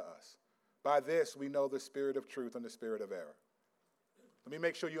listen to us. By this we know the spirit of truth and the spirit of error. Let me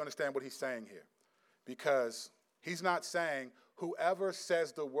make sure you understand what he's saying here. Because he's not saying whoever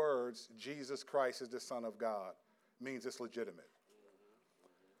says the words Jesus Christ is the Son of God means it's legitimate.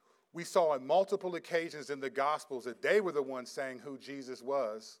 We saw on multiple occasions in the Gospels that they were the ones saying who Jesus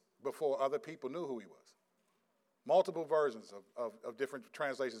was before other people knew who he was. Multiple versions of different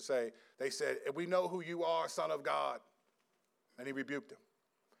translations they said, we know who you are, Son of God. And he rebuked them.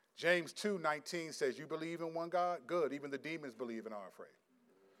 James 2:19 says, you believe in one God? Good. Even the demons believe and are afraid.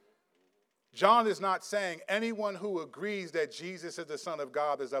 John is not saying anyone who agrees that Jesus is the Son of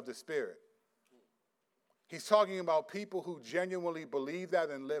God is of the Spirit. He's talking about people who genuinely believe that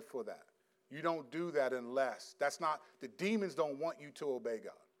and live for that. You don't do that unless. The demons don't want you to obey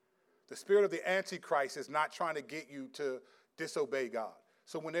God. The spirit of the Antichrist is not trying to get you to disobey God.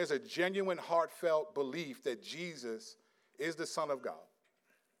 So when there's a genuine, heartfelt belief that Jesus is the Son of God,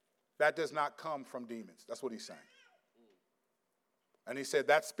 that does not come from demons. That's what he's saying. And he said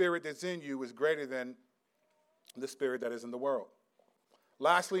that spirit that's in you is greater than the spirit that is in the world.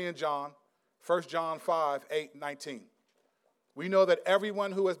 Lastly, in John, 1 John 5, 8, 19. We know that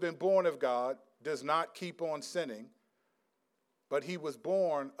everyone who has been born of God does not keep on sinning, but he who was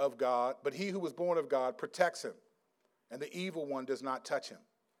born of God protects him, and the evil one does not touch him.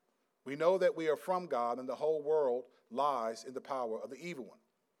 We know that we are from God, and the whole world lies in the power of the evil one.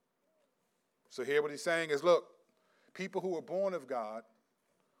 So here what he's saying is, look, people who are born of God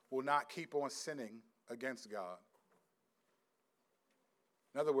will not keep on sinning against God.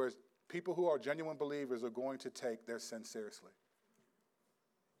 In other words, people who are genuine believers are going to take their sin seriously.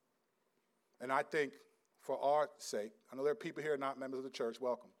 And I think for our sake, I know there are people here not members of the church,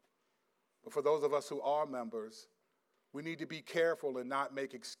 welcome. But for those of us who are members, we need to be careful and not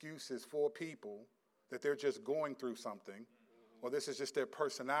make excuses for people that they're just going through something, or this is just their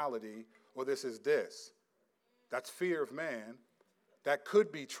personality, or this is this. That's fear of man. That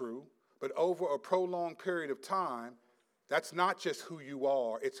could be true, but over a prolonged period of time, that's not just who you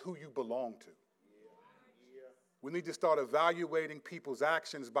are, it's who you belong to. We need to start evaluating people's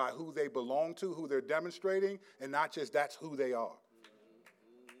actions by who they belong to, who they're demonstrating, and not just that's who they are.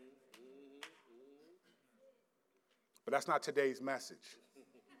 But that's not today's message.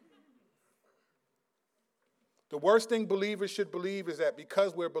 The worst thing believers should believe is that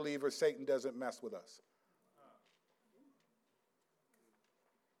because we're believers, Satan doesn't mess with us.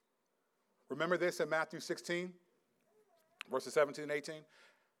 Remember this in Matthew 16, verses 17 and 18?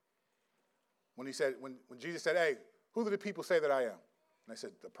 When Jesus said, hey, who do the people say that I am? And they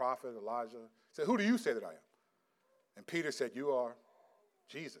said, the prophet, Elijah. He said, who do you say that I am? And Peter said, you are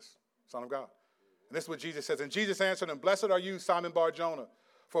Jesus, Son of God. And this is what Jesus says. And Jesus answered him, blessed are you, Simon Bar-Jonah,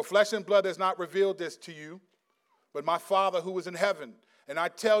 for flesh and blood has not revealed this to you, but my Father who is in heaven. And I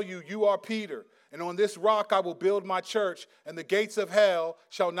tell you, you are Peter, and on this rock I will build my church, and the gates of hell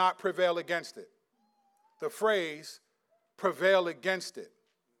shall not prevail against it. The phrase, prevail against it,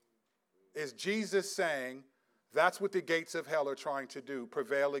 is Jesus saying that's what the gates of hell are trying to do,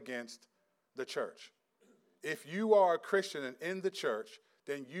 prevail against the church. If you are a Christian and in the church,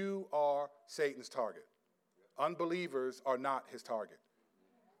 then you are Satan's target. Unbelievers are not his target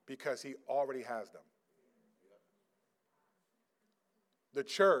because he already has them. The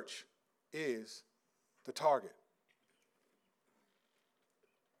church is the target.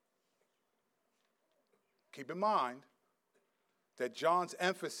 Keep in mind that John's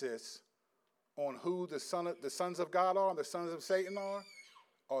emphasis on who the sons of God are and the sons of Satan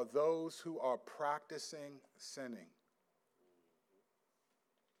are those who are practicing sinning.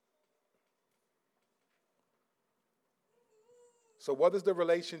 So what is the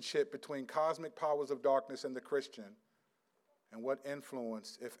relationship between cosmic powers of darkness and the Christian? And what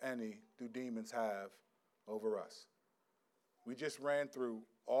influence, if any, do demons have over us? We just ran through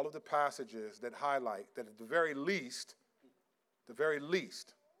all of the passages that highlight that at the very least,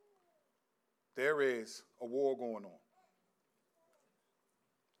 there is a war going on.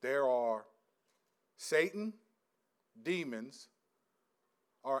 There are Satan, demons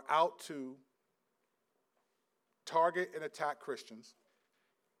are out to target and attack Christians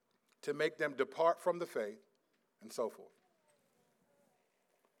to make them depart from the faith and so forth.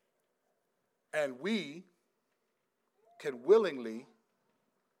 And we can willingly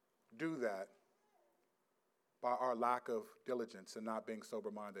do that by our lack of diligence and not being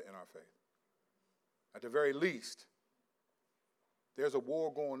sober-minded in our faith. At the very least, there's a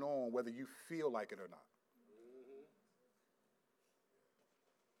war going on whether you feel like it or not.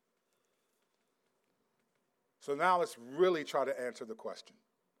 So now let's really try to answer the question.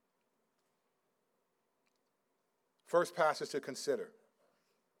 First passage to consider,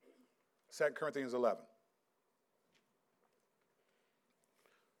 2 Corinthians 11.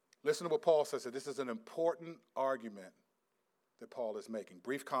 Listen to what Paul says. This is an important argument that Paul is making.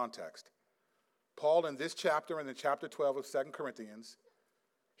 Brief context. Paul in this chapter and in chapter 12 of 2 Corinthians,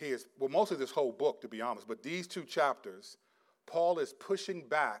 mostly this whole book to be honest, but these two chapters, Paul is pushing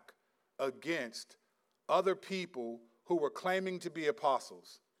back against other people who were claiming to be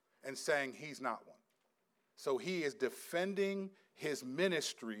apostles and saying he's not one. So he is defending his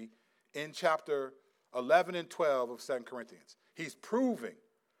ministry in chapter 11 and 12 of 2 Corinthians. He's proving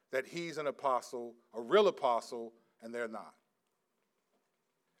that he's an apostle, a real apostle, and they're not.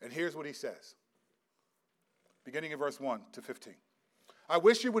 And here's what he says, beginning in verse 1 to 15. I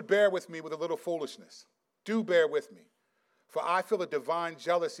wish you would bear with me with a little foolishness. Do bear with me, for I feel a divine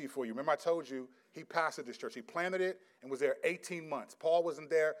jealousy for you. Remember I told you he pastored this church. He planted it and was there 18 months. Paul wasn't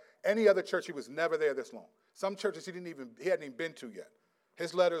there. Any other church, he was never there this long. Some churches he hadn't even been to yet.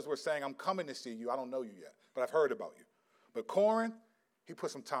 His letters were saying, I'm coming to see you. I don't know you yet, but I've heard about you. But Corinth, he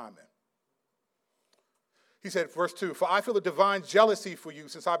put some time in. He said, verse 2, for I feel a divine jealousy for you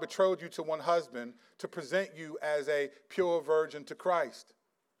since I betrothed you to one husband to present you as a pure virgin to Christ.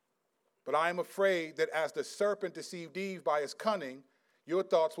 But I am afraid that as the serpent deceived Eve by his cunning, your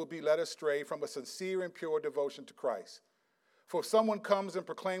thoughts will be led astray from a sincere and pure devotion to Christ. For if someone comes and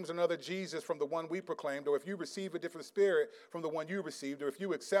proclaims another Jesus from the one we proclaimed, or if you receive a different spirit from the one you received, or if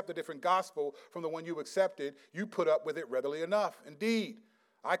you accept a different gospel from the one you accepted, you put up with it readily enough. Indeed,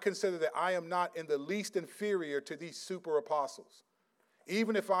 I consider that I am not in the least inferior to these super apostles.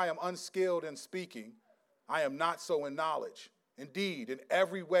 Even if I am unskilled in speaking, I am not so in knowledge. Indeed, in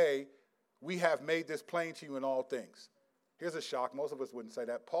every way, we have made this plain to you in all things. Here's a shock. Most of us wouldn't say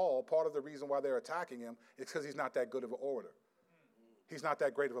that. Paul, part of the reason why they're attacking him is because he's not that good of an orator. He's not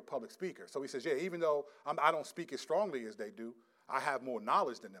that great of a public speaker. So he says, yeah, even though I don't speak as strongly as they do, I have more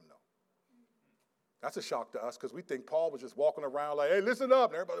knowledge than them, though. That's a shock to us because we think Paul was just walking around like, hey, listen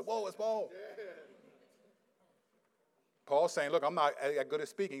up. And everybody, whoa, it's Paul. Yeah. Paul's saying, look, I'm not that good at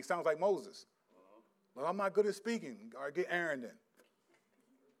speaking. He sounds like Moses. Well, I'm not good at speaking. All right, get Aaron then.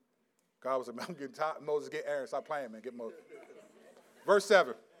 God was like, I'm getting tired. Moses, get Aaron. Stop playing, man. Get Moses. Verse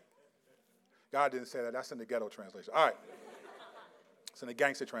 7. God didn't say that. That's in the ghetto translation. All right. It's in the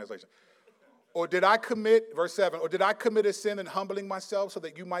gangster translation. Or did I commit, verse 7, or did I commit a sin in humbling myself so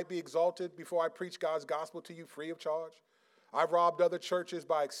that you might be exalted before I preach God's gospel to you free of charge? I robbed other churches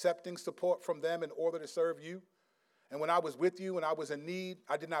by accepting support from them in order to serve you. And when I was with you and I was in need,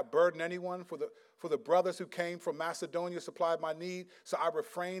 I did not burden anyone, for the brothers who came from Macedonia supplied my need, so I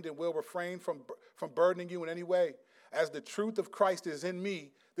refrained and will refrain from burdening you in any way. As the truth of Christ is in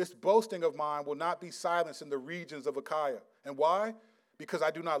me, this boasting of mine will not be silenced in the regions of Achaia. And why? Because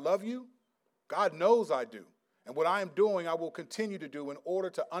I do not love you? God knows I do. And what I am doing, I will continue to do in order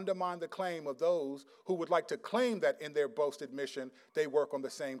to undermine the claim of those who would like to claim that in their boasted mission, they work on the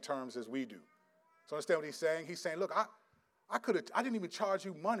same terms as we do. So understand what he's saying? He's saying, look, I didn't even charge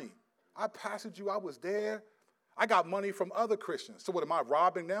you money. I pastored you. I was there. I got money from other Christians. So what, am I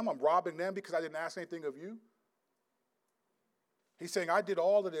robbing them? I'm robbing them because I didn't ask anything of you? He's saying, I did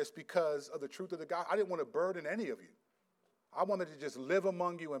all of this because of the truth of the gospel. I didn't want to burden any of you. I wanted to just live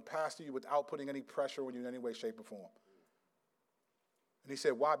among you and pastor you without putting any pressure on you in any way, shape, or form. And he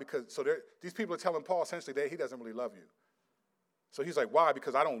said, why? Because these people are telling Paul essentially that he doesn't really love you. So he's like, why?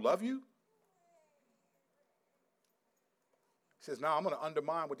 Because I don't love you? He says, no, I'm going to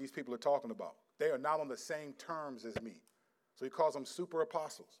undermine what these people are talking about. They are not on the same terms as me. So he calls them super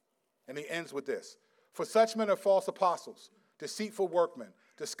apostles. And he ends with this. For such men are false apostles, deceitful workmen,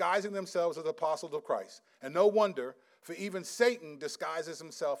 disguising themselves as apostles of Christ. And no wonder, for even Satan disguises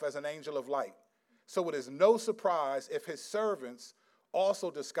himself as an angel of light. So it is no surprise if his servants also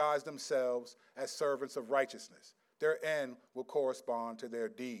disguise themselves as servants of righteousness. Their end will correspond to their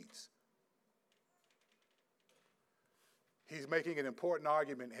deeds. He's making an important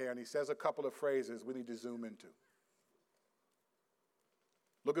argument here, and he says a couple of phrases we need to zoom into.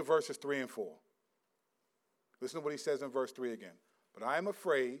 Look at verses 3 and 4. Listen to what he says in verse 3 again. But I am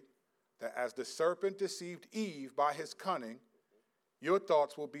afraid that as the serpent deceived Eve by his cunning, your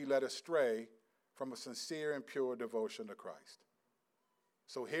thoughts will be led astray from a sincere and pure devotion to Christ.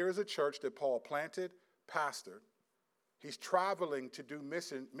 So here is a church that Paul planted, pastored. He's traveling to do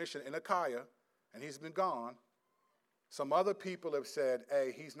mission in Achaia, and he's been gone. Some other people have said,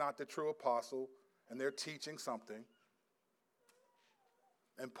 hey, he's not the true apostle, and they're teaching something.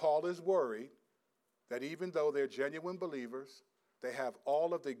 And Paul is worried that even though they're genuine believers, they have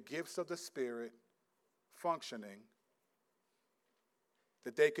all of the gifts of the Spirit functioning,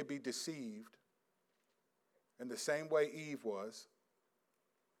 that they could be deceived in the same way Eve was,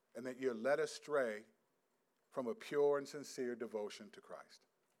 and that you're led astray from a pure and sincere devotion to Christ.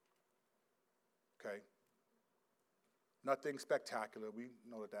 Okay? Nothing spectacular. We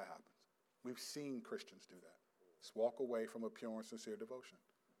know that happens. We've seen Christians do that. Just walk away from a pure and sincere devotion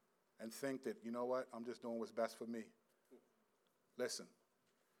and think that, you know what, I'm just doing what's best for me. Listen,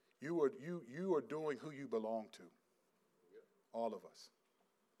 you are doing who you belong to. All of us.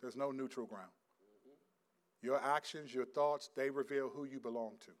 There's no neutral ground. Your actions, your thoughts, they reveal who you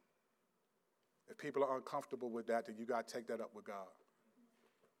belong to. If people are uncomfortable with that, then you got to take that up with God.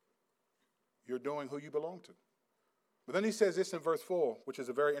 You're doing who you belong to. But then he says this in verse 4, which is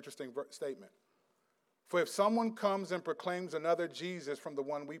a very interesting statement. For if someone comes and proclaims another Jesus from the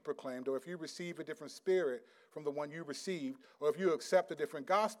one we proclaimed, or if you receive a different spirit from the one you received, or if you accept a different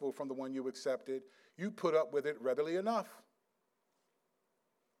gospel from the one you accepted, you put up with it readily enough.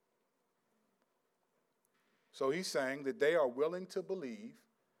 So he's saying that they are willing to believe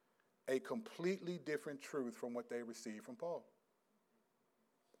a completely different truth from what they received from Paul.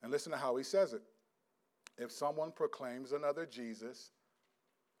 And listen to how he says it. If someone proclaims another Jesus,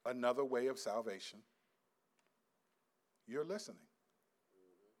 another way of salvation, you're listening.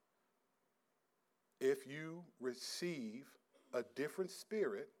 If you receive a different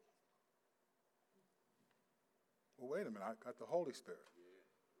spirit, well, wait a minute, I got the Holy Spirit.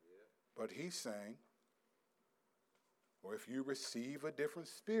 But he's saying, or if you receive a different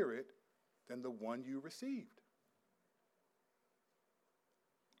spirit than the one you received.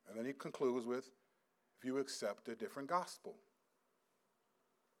 And then he concludes with, if you accept a different gospel.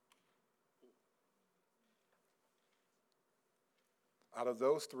 Out of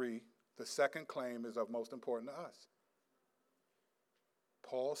those three, the second claim is of most importance to us.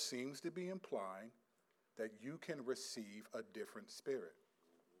 Paul seems to be implying that you can receive a different spirit.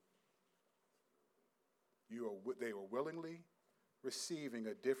 They were willingly receiving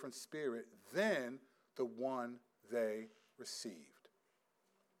a different spirit than the one they received.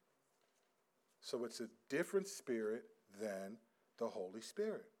 So it's a different spirit than the Holy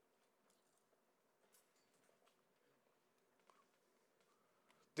Spirit.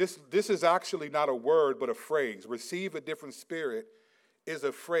 This is actually not a word, but a phrase. Receive a different spirit is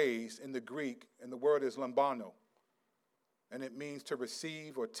a phrase in the Greek, and the word is lambano. And it means to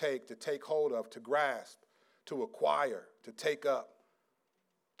receive or take, to take hold of, to grasp, to acquire, to take up,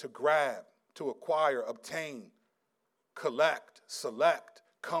 to grab, to acquire, obtain, collect, select,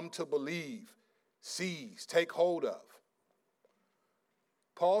 come to believe, seize, take hold of.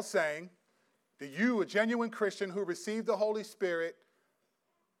 Paul's saying that you, a genuine Christian who received the Holy Spirit,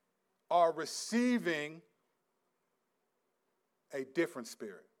 are receiving a different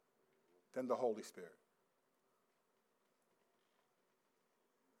spirit than the Holy Spirit.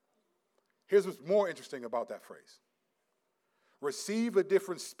 Here's what's more interesting about that phrase. Receive a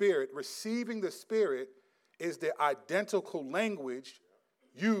different spirit. Receiving the Spirit is the identical language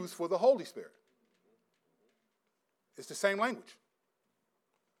used for the Holy Spirit. It's the same language.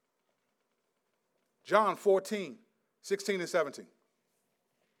 John 14, 16 and 17.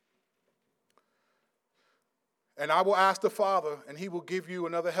 And I will ask the Father, and he will give you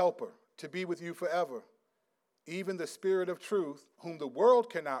another helper to be with you forever, even the Spirit of truth, whom the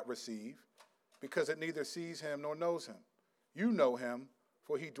world cannot receive, because it neither sees him nor knows him. You know him,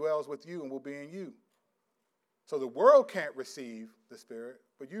 for he dwells with you and will be in you. So the world can't receive the Spirit,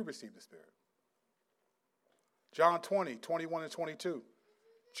 but you receive the Spirit. John 20, 21 and 22.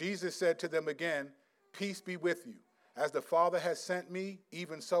 Jesus said to them again, peace be with you. As the Father has sent me,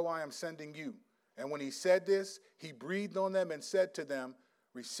 even so I am sending you. And when he said this, he breathed on them and said to them,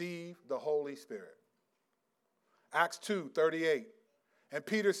 receive the Holy Spirit. Acts 2, 38. And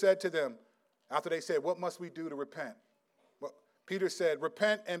Peter said to them, after they said, what must we do to repent? Well, Peter said,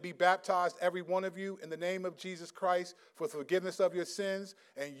 repent and be baptized, every one of you, in the name of Jesus Christ for the forgiveness of your sins,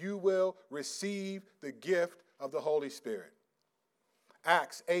 and you will receive the gift of the Holy Spirit.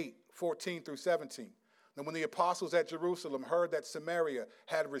 Acts 8, 14 through 17. And when the apostles at Jerusalem heard that Samaria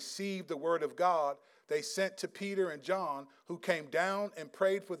had received the word of God, they sent to Peter and John, who came down and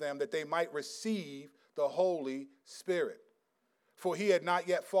prayed for them that they might receive the Holy Spirit. For he had not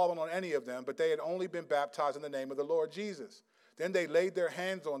yet fallen on any of them, but they had only been baptized in the name of the Lord Jesus. Then they laid their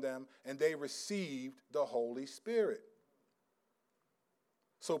hands on them, and they received the Holy Spirit.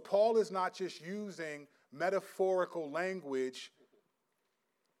 So Paul is not just using metaphorical language.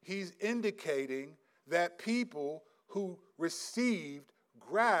 He's indicating that people who received,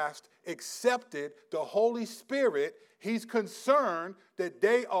 grasped, accepted the Holy Spirit, he's concerned that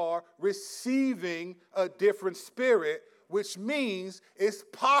they are receiving a different spirit, which means it's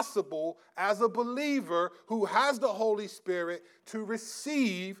possible as a believer who has the Holy Spirit to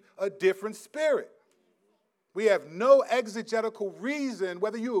receive a different spirit. We have no exegetical reason,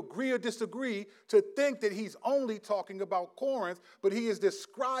 whether you agree or disagree, to think that he's only talking about Corinth, but he is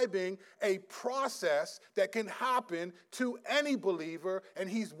describing a process that can happen to any believer, and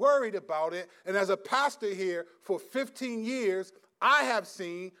he's worried about it. And as a pastor here for 15 years, I have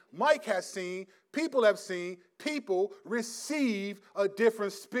seen, Mike has seen, people have seen people receive a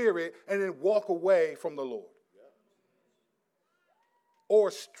different spirit and then walk away from the Lord. Or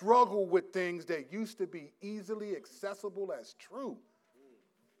struggle with things that used to be easily accessible as true.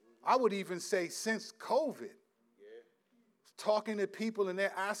 I would even say since COVID. Talking to people and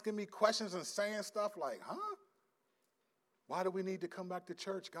they're asking me questions and saying stuff like, huh? Why do we need to come back to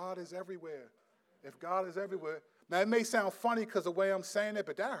church? God is everywhere. If God is everywhere. Now, it may sound funny because of the way I'm saying it,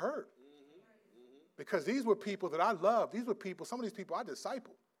 but that hurt. Because these were people that I loved. These were people, some of these people I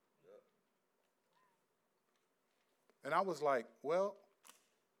discipled. And I was like, well,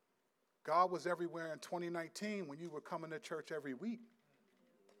 God was everywhere in 2019 when you were coming to church every week.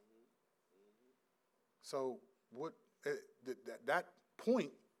 So that point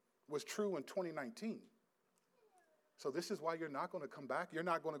was true in 2019. So this is why you're not going to come back? You're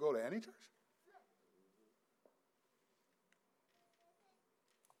not going to go to any church?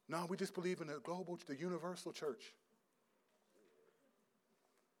 No, we just believe in the universal church.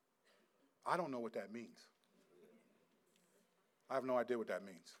 I don't know what that means. I have no idea what that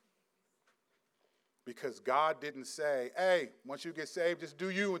means. Because God didn't say, hey, once you get saved, just do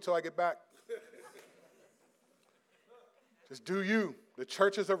you until I get back. Just do you. The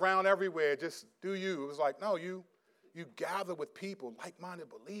church is around everywhere. Just do you. It was like, no, you gather with people, like-minded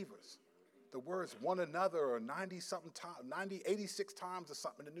believers. The words one another are 90-something times, 86 times or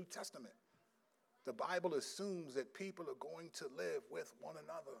something in the New Testament. The Bible assumes that people are going to live with one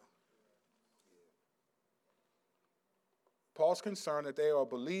another. Paul's concerned that they are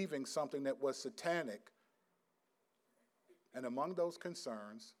believing something that was satanic. And among those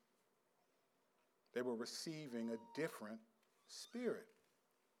concerns, they were receiving a different spirit.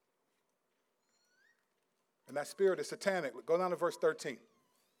 And that spirit is satanic. Go down to verse 13.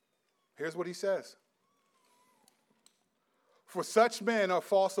 Here's what he says. For such men are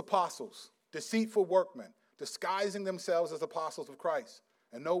false apostles, deceitful workmen, disguising themselves as apostles of Christ.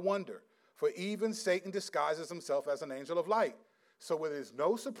 And no wonder, for even Satan disguises himself as an angel of light. So it is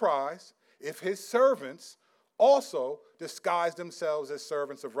no surprise if his servants also disguise themselves as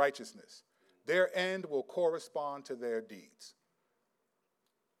servants of righteousness. Their end will correspond to their deeds.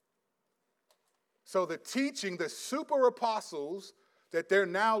 So the teaching, the super apostles that they're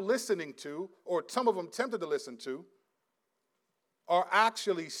now listening to, or some of them tempted to listen to, are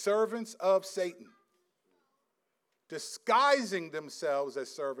actually servants of Satan, disguising themselves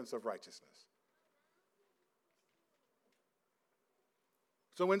as servants of righteousness.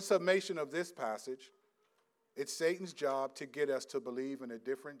 So in summation of this passage, it's Satan's job to get us to believe in a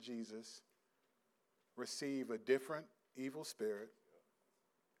different Jesus, receive a different evil spirit,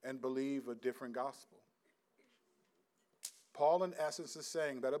 and believe a different gospel. Paul, in essence, is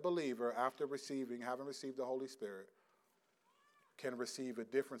saying that a believer, after having received the Holy Spirit, can receive a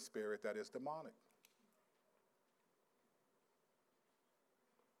different spirit that is demonic.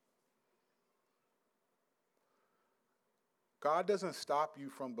 God doesn't stop you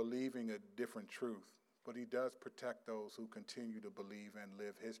from believing a different truth, but he does protect those who continue to believe and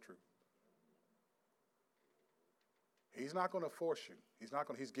live his truth. He's not going to force you.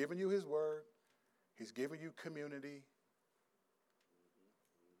 He's given you his word. He's given you community.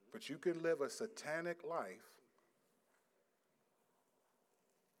 But you can live a satanic life,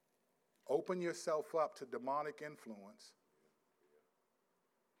 open yourself up to demonic influence,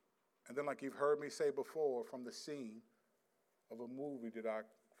 and then, like you've heard me say before, from the scene of a movie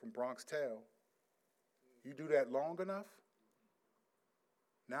from Bronx Tale, you do that long enough,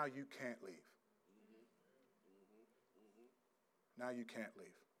 now you can't leave. Now you can't leave.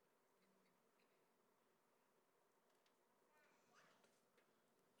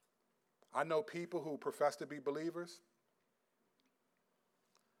 I know people who profess to be believers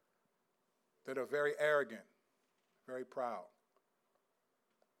that are very arrogant, very proud.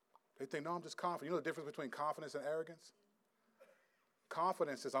 They think, no, I'm just confident. You know the difference between confidence and arrogance?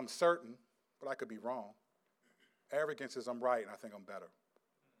 Confidence is I'm certain, but I could be wrong. Arrogance is I'm right and I think I'm better.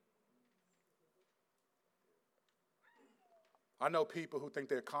 I know people who think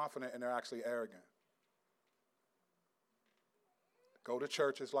they're confident and they're actually arrogant. Go to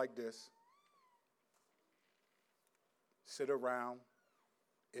churches like this, sit around,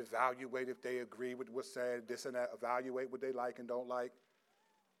 evaluate if they agree with what's said, this and that, evaluate what they like and don't like,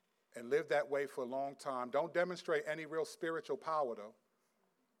 and live that way for a long time. Don't demonstrate any real spiritual power, though.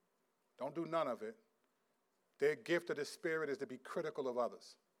 Don't do none of it. Their gift of the Spirit is to be critical of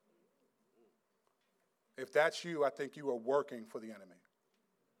others. If that's you, I think you are working for the enemy.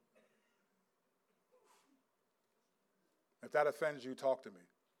 If that offends you, talk to me.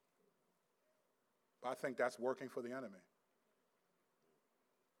 But I think that's working for the enemy.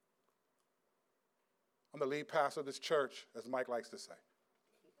 I'm the lead pastor of this church, as Mike likes to say.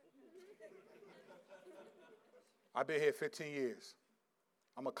 I've been here 15 years.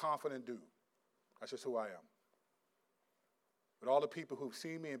 I'm a confident dude. That's just who I am. But all the people who've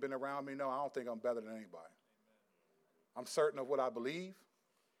seen me and been around me know I don't think I'm better than anybody. I'm certain of what I believe.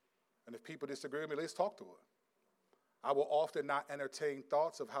 And if people disagree with me, let's talk to it. I will often not entertain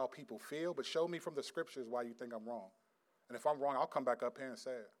thoughts of how people feel, but show me from the scriptures why you think I'm wrong. And if I'm wrong, I'll come back up here and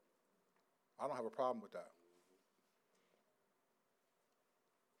say it. I don't have a problem with that.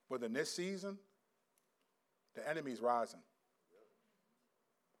 But in this season, the enemy's rising.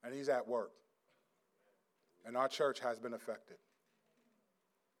 And he's at work. And our church has been affected.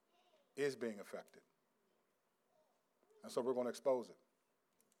 Is being affected. And so we're going to expose it.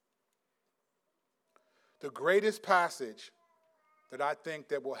 The greatest passage that I think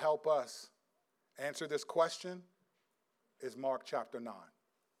that will help us answer this question is Mark chapter 9.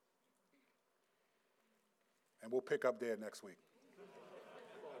 And we'll pick up there next week.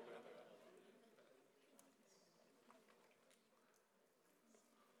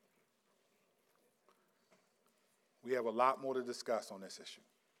 We have a lot more to discuss on this issue.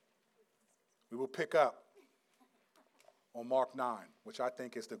 We will pick up on Mark 9, which I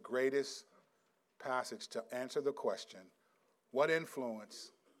think is the greatest passage to answer the question, what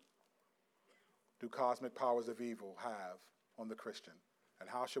influence do cosmic powers of evil have on the Christian? And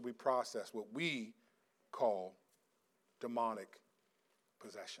how should we process what we call demonic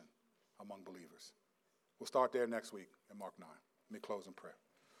possession among believers? We'll start there next week in Mark 9. Let me close in prayer.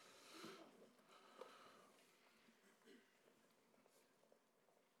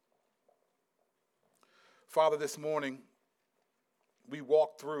 Father, this morning, we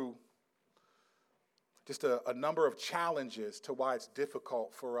walked through just a number of challenges to why it's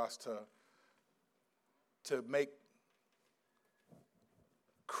difficult for us to make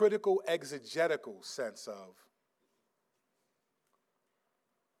critical exegetical sense of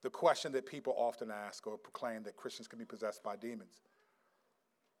the question that people often ask or proclaim that Christians can be possessed by demons.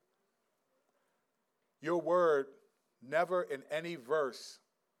 Your word never in any verse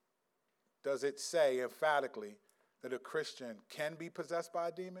does it say emphatically that a Christian can be possessed by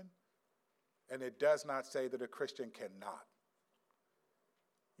a demon, and it does not say that a Christian cannot.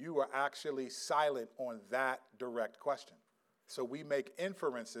 You are actually silent on that direct question. So we make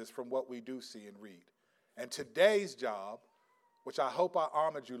inferences from what we do see and read. And today's job, which I hope I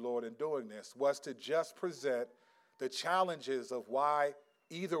honored you, Lord, in doing this, was to just present the challenges of why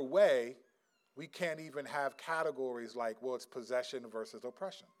either way we can't even have categories like, well, it's possession versus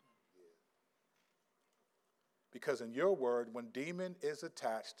oppression. Because in your word, when demon is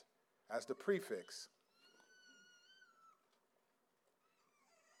attached as the prefix,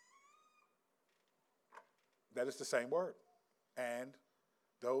 that is the same word. And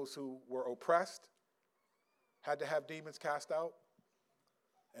those who were oppressed had to have demons cast out,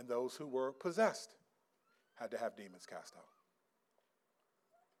 and those who were possessed had to have demons cast out.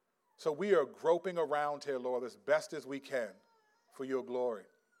 So we are groping around here, Lord, as best as we can for your glory.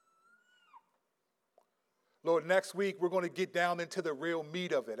 Lord, next week we're going to get down into the real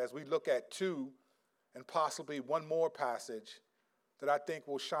meat of it as we look at two and possibly one more passage that I think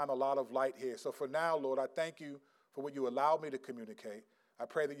will shine a lot of light here. So for now, Lord, I thank you for what you allowed me to communicate. I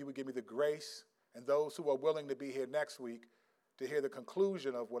pray that you would give me the grace and those who are willing to be here next week to hear the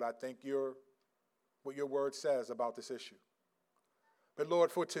conclusion of what I think what your word says about this issue. But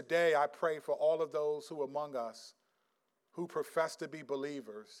Lord, for today, I pray for all of those who among us who profess to be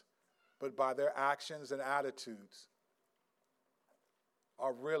believers, but by their actions and attitudes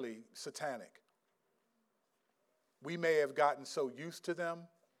are really satanic. We may have gotten so used to them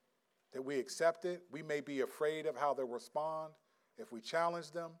that we accept it. We may be afraid of how they'll respond if we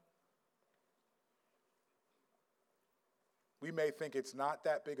challenge them. We may think it's not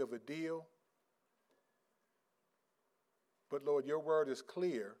that big of a deal. But Lord, your word is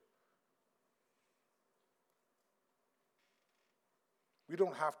clear. We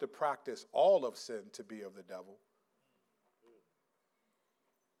don't have to practice all of sin to be of the devil.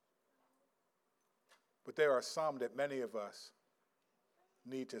 But there are some that many of us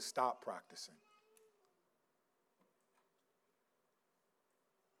need to stop practicing.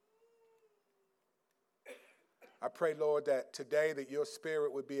 I pray, Lord, that today that your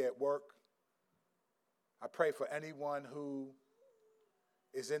spirit would be at work. I pray for anyone who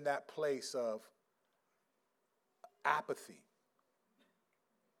is in that place of apathy.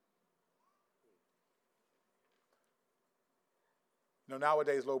 You know,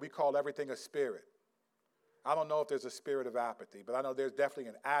 nowadays, Lord, we call everything a spirit. I don't know if there's a spirit of apathy, but I know there's definitely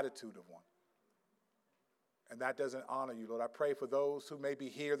an attitude of one. And that doesn't honor you, Lord. I pray for those who may be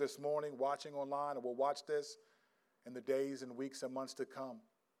here this morning, watching online, or will watch this in the days and weeks and months to come.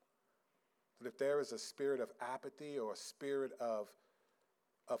 That if there is a spirit of apathy or a spirit of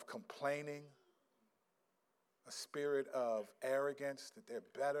complaining, a spirit of arrogance, that they're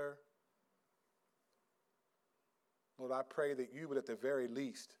better. Lord, I pray that you would at the very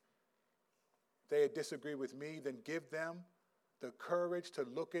least, if they disagree with me, then give them the courage to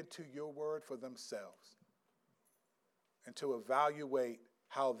look into your word for themselves and to evaluate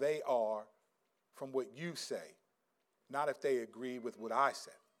how they are from what you say, not if they agree with what I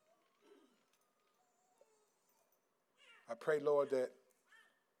said. I pray, Lord, that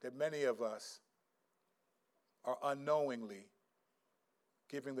many of us are unknowingly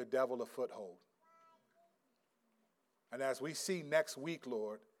giving the devil a foothold. And as we see next week,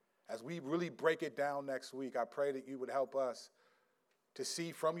 Lord, as we really break it down next week, I pray that you would help us to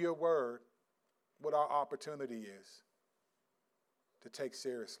see from your word what our opportunity is to take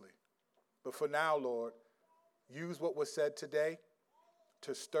seriously. But for now, Lord, use what was said today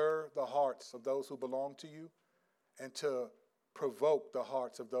to stir the hearts of those who belong to you and to provoke the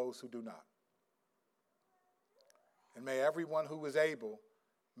hearts of those who do not. And may everyone who is able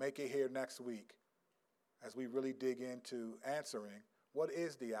make it here next week as we really dig into answering what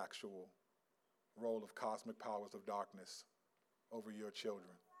is the actual role of cosmic powers of darkness over your children,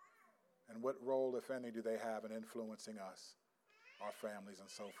 and what role, if any, do they have in influencing us, our families, and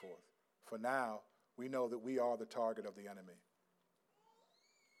so forth. For now, we know that we are the target of the enemy.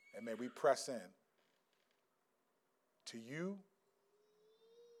 And may we press in to you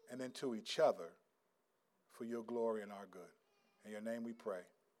and then to each other for your glory and our good. In your name we pray.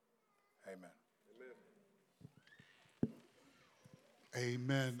 Amen.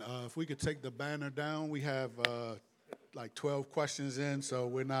 Amen. If we could take the banner down, we have like 12 questions in, so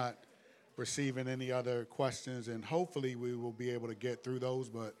we're not receiving any other questions, and hopefully we will be able to get through those,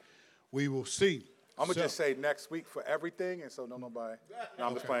 but we will see. I'm going to just say next week for everything, and so nobody. No,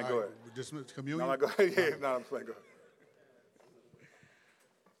 I'm just playing. Go ahead. Just communion? No, go ahead. Yeah, no, I'm playing. Go ahead.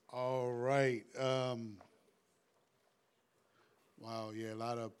 All right. Wow, yeah, a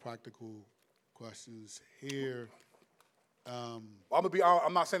lot of practical questions here. I'm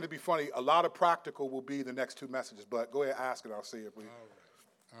not saying to be funny. A lot of practical will be the next two messages, but go ahead, ask it. I'll see if we.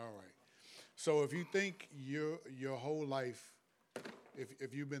 All right. So if you think your whole life,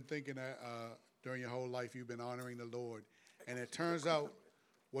 if you've been thinking that during your whole life you've been honoring the Lord, and it turns out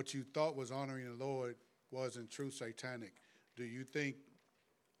what you thought was honoring the Lord was in truth satanic, do you think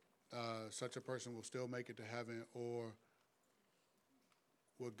such a person will still make it to heaven, or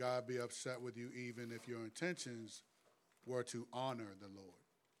would God be upset with you even if your intentions were to honor the Lord?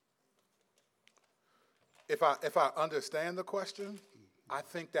 If I understand the question, I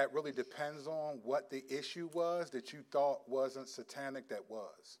think that really depends on what the issue was that you thought wasn't satanic that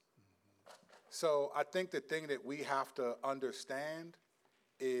was. So I think the thing that we have to understand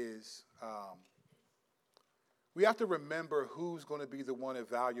is we have to remember who's going to be the one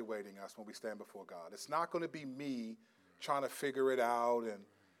evaluating us when we stand before God. It's not going to be me trying to figure it out, and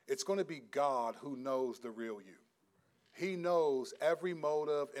it's going to be God who knows the real you. He knows every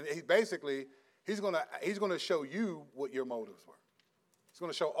motive, and he's going to show you what your motives were. He's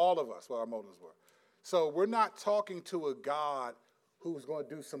going to show all of us what our motives were. So we're not talking to a God who's going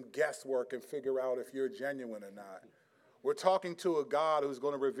to do some guesswork and figure out if you're genuine or not. We're talking to a God who's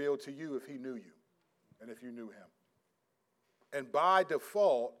going to reveal to you if he knew you and if you knew him. And by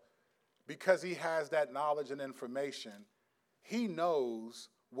default, because he has that knowledge and information, he knows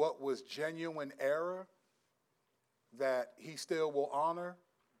what was genuine error that he still will honor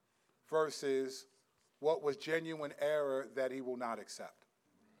versus what was genuine error that he will not accept.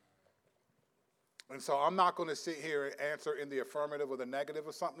 And so I'm not going to sit here and answer in the affirmative or the negative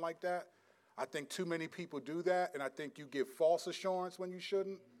or something like that. I think too many people do that, and I think you give false assurance when you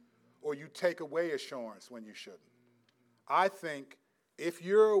shouldn't, or you take away assurance when you shouldn't. I think if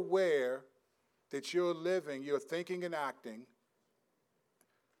you're aware that you're living, you're thinking and acting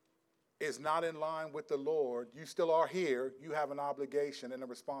is not in line with the Lord, you still are here, you have an obligation and a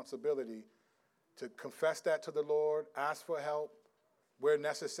responsibility to confess that to the Lord, ask for help where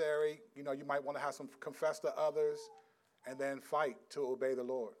necessary. You might want to have some confess to others and then fight to obey the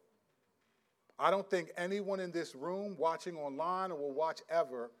Lord. I don't think anyone in this room, watching online or will watch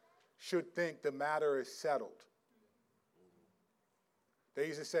ever, should think the matter is settled. They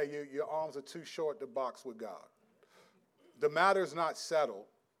used to say your arms are too short to box with God. The matter is not settled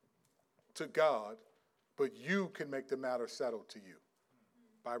to God, but you can make the matter settled to you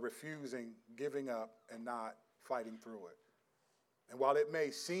by refusing, giving up, and not fighting through it. And while it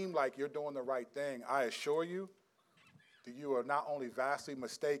may seem like you're doing the right thing, I assure you that you are not only vastly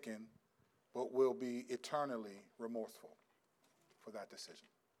mistaken, but will be eternally remorseful for that decision.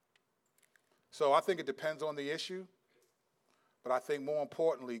 So I think it depends on the issue, but I think more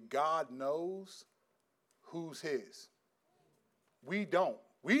importantly, God knows who's his. We don't.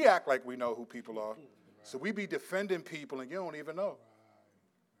 We act like we know who people are. So we be defending people and you don't even know.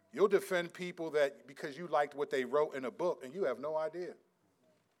 You'll defend people that because you liked what they wrote in a book and you have no idea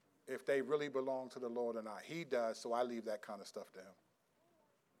if they really belong to the Lord or not. He does, so I leave that kind of stuff to him.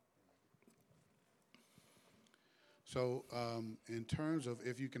 So in terms of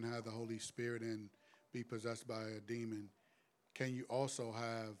if you can have the Holy Spirit and be possessed by a demon, can you also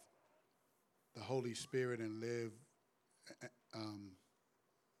have the Holy Spirit and live,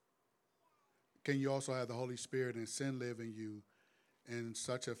 can you also have the Holy Spirit and sin live in you in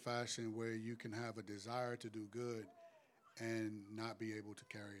such a fashion where you can have a desire to do good and not be able to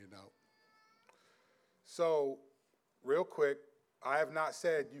carry it out? So, real quick, I have not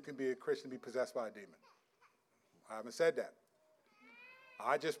said you can be a Christian and be possessed by a demon. I haven't said that.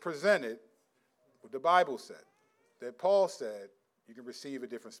 I just presented what the Bible said, that Paul said you can receive a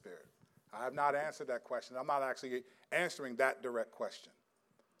different spirit. I have not answered that question. I'm not actually answering that direct question.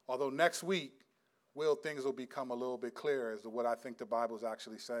 Although next week, things will become a little bit clearer as to what I think the Bible is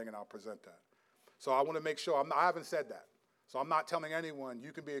actually saying, and I'll present that. So I want to make sure, I haven't said that. So I'm not telling anyone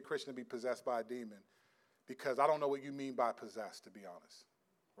you can be a Christian and be possessed by a demon, because I don't know what you mean by possessed, to be honest,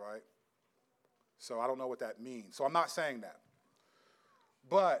 right? So I don't know what that means. So I'm not saying that.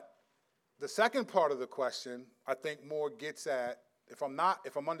 But the second part of the question, I think more gets at, if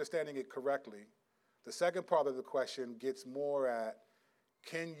I'm understanding it correctly, the second part of the question gets more at,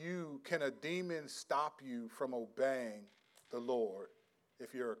 can a demon stop you from obeying the Lord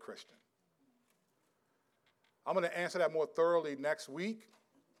if you're a Christian? I'm going to answer that more thoroughly next week,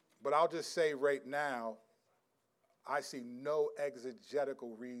 but I'll just say right now, I see no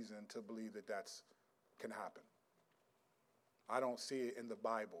exegetical reason to believe that can happen. I don't see it in the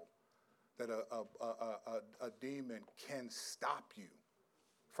Bible that a demon can stop you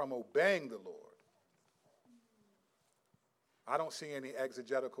from obeying the Lord. I don't see any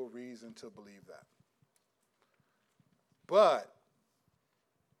exegetical reason to believe that. But,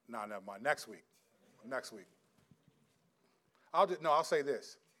 never mind, next week. I'll say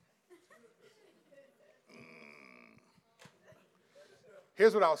this.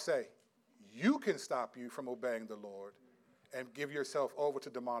 Here's what I'll say. You can stop you from obeying the Lord and give yourself over to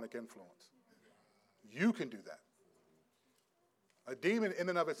demonic influence. You can do that. A demon in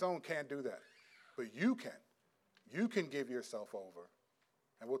and of its own can't do that. But you can. You can give yourself over.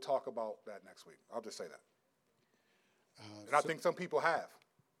 And we'll talk about that next week. I'll just say that. And I think some people have.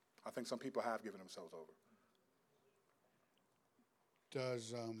 I think some people have given themselves over.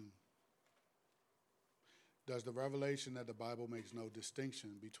 Does the revelation that the Bible makes no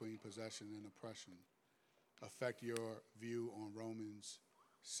distinction between possession and oppression affect your view on Romans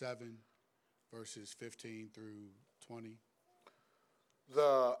 7, verses 15 through 20?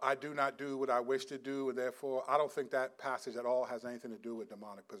 I do not do what I wish to do, and therefore I don't think that passage at all has anything to do with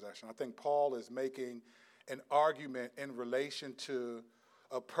demonic possession. I think Paul is making an argument in relation to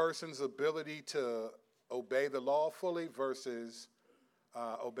a person's ability to obey the law fully versus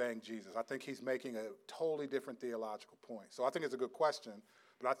obeying Jesus. I think he's making a totally different theological point. So I think it's a good question,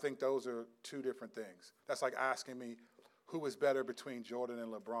 but I think those are two different things. That's like asking me who is better between Jordan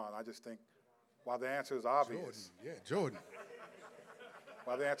and LeBron. I just think, while the answer is obvious. Jordan.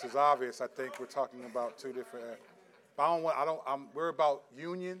 While the answer is obvious, I think we're talking about two different. We're about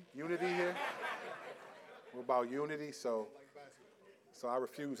unity here. We're about unity, so I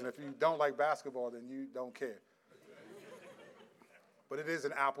refuse. And if you don't like basketball, then you don't care. But it is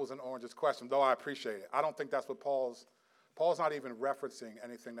an apples and oranges question, though I appreciate it. I don't think that's what Paul's not even referencing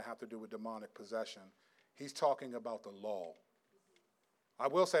anything to have to do with demonic possession. He's talking about the law. I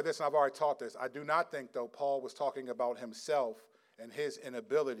will say this, and I've already taught this. I do not think, though, Paul was talking about himself and his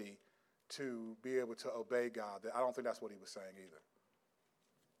inability to be able to obey God. I don't think that's what he was saying either.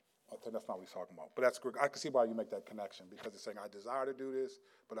 I think that's not what he's talking about. But I can see why you make that connection, because it's saying, I desire to do this,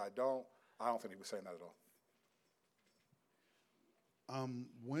 but I don't. I don't think he was saying that at all.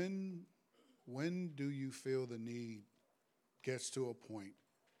 When do you feel the need gets to a point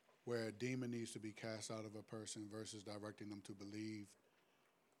where a demon needs to be cast out of a person versus directing them to believe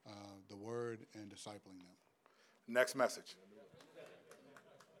the word and discipling them? Next message.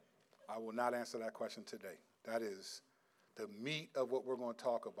 I will not answer that question today. That is the meat of what we're going to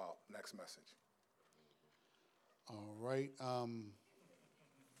talk about. Next message. All right.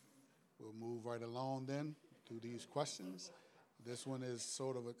 We'll move right along then through these questions. This one is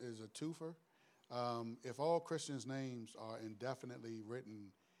sort of a twofer. If all Christians' names are indefinitely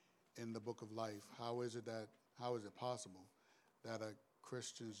written in the book of life, how is it possible that a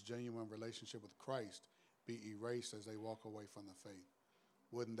Christian's genuine relationship with Christ be erased as they walk away from the faith?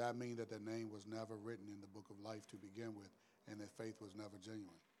 wouldn't that mean that their name was never written in the book of life to begin with, and their faith was never genuine?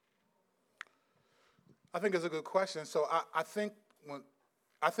 I think it's a good question. So I think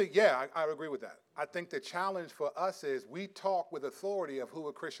I agree with that. I think the challenge for us is we talk with authority of who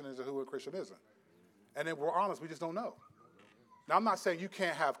a Christian is and who a Christian isn't. And if we're honest, we just don't know. Now, I'm not saying you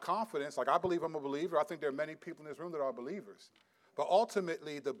can't have confidence. Like, I believe I'm a believer. I think there are many people in this room that are believers. But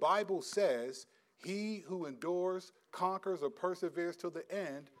ultimately, the Bible says, he who endures, conquers, or perseveres to the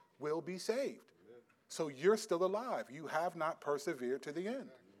end will be saved. So you're still alive. You have not persevered to the end.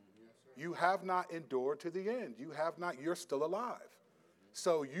 You have not endured to the end. You're still alive.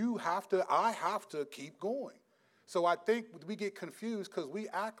 So I have to keep going. So I think we get confused because we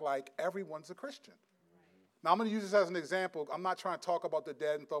act like everyone's a Christian. Now, I'm going to use this as an example. I'm not trying to talk about the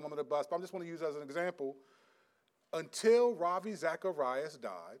dead and throw them under the bus, but I just want to use it as an example. Until Ravi Zacharias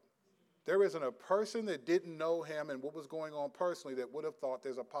died, there isn't a person that didn't know him and what was going on personally that would have thought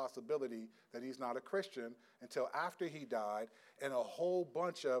there's a possibility that he's not a Christian until after he died, and a whole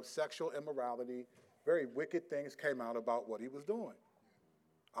bunch of sexual immorality, very wicked things came out about what he was doing.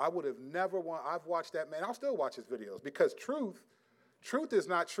 I would have never I've watched that man. I'll still watch his videos because truth is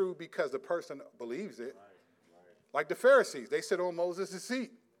not true because the person believes it. Like the Pharisees, they sit on Moses'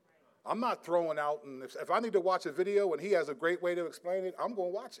 seat. I'm not throwing out, and if I need to watch a video and he has a great way to explain it, I'm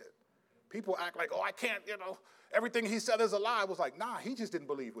going to watch it. People act like, oh, I can't, everything he said is a lie. I was like, nah, he just didn't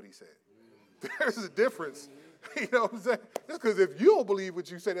believe what he said. There's a difference. You know what I'm saying? Just because if you don't believe what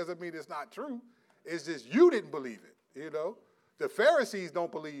you say doesn't mean it's not true. It's just you didn't believe it, The Pharisees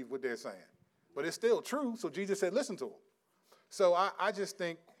don't believe what they're saying, but it's still true. So Jesus said, listen to them. So I just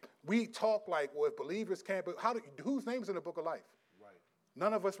think we talk like, well, if believers can't, but whose name's in the book of life? Right.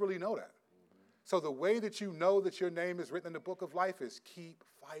 None of us really know that. Mm-hmm. So the way that you know that your name is written in the book of life is keep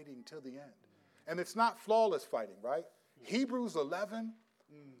fighting till the end. And it's not flawless fighting, right? Hebrews 11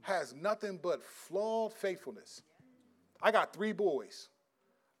 has nothing but flawed faithfulness. I got 3 boys.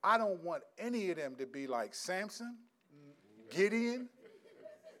 I don't want any of them to be like Samson, Gideon,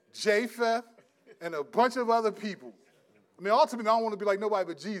 Japheth, and a bunch of other people. I mean, ultimately, I don't want to be like nobody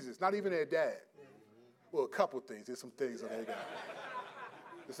but Jesus, not even their dad. Well, a couple things. There's some things that they got.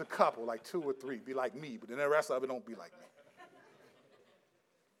 There's a couple, like 2 or 3, be like me, but then the rest of it don't be like me.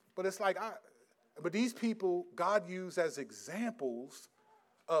 But it's like, but these people, God used as examples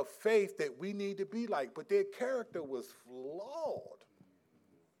of faith that we need to be like, but their character was flawed.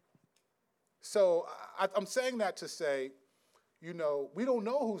 So I'm saying that to say, we don't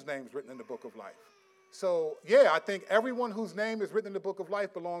know whose name's written in the book of life. So, I think everyone whose name is written in the book of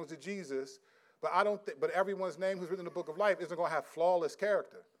life belongs to Jesus, but but everyone's name who's written in the book of life isn't going to have flawless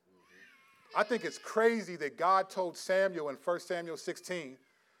character. Mm-hmm. I think it's crazy that God told Samuel in 1 Samuel 16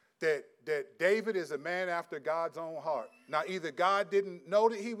 that David is a man after God's own heart. Now, either God didn't know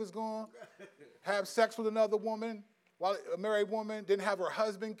that he was going to have sex with another woman, a married woman, didn't have her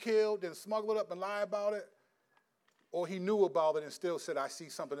husband killed, didn't smuggle it up and lie about it, or he knew about it and still said, I see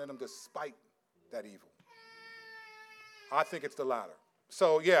something in him despite that evil. I think it's the latter.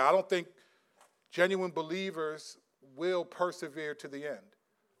 So, I don't think genuine believers will persevere to the end.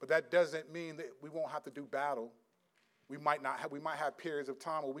 But that doesn't mean that we won't have to do battle. We might have periods of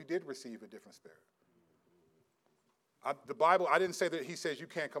time where we did receive a different spirit. The Bible, I didn't say that he says you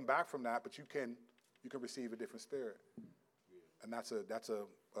can't come back from that, but you can receive a different spirit. And that's a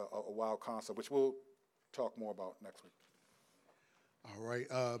wild concept, which we'll talk more about next week. All right.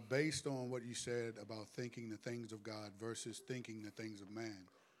 Based on what you said about thinking the things of God versus thinking the things of man,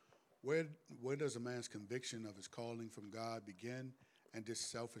 where does a man's conviction of his calling from God begin and this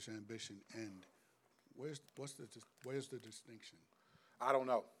selfish ambition end? Where's the distinction? I don't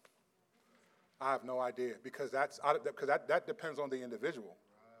know. I have no idea because that depends on the individual.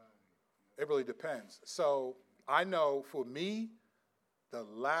 Right. It really depends. So I know for me, the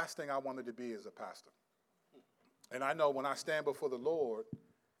last thing I wanted to be is a pastor. And I know when I stand before the Lord,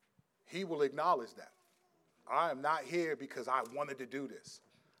 he will acknowledge that. I am not here because I wanted to do this.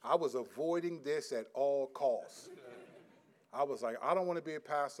 I was avoiding this at all costs. I was like, I don't want to be a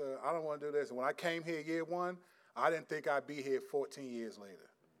pastor. I don't want to do this. And when I came here year 1, I didn't think I'd be here 14 years later.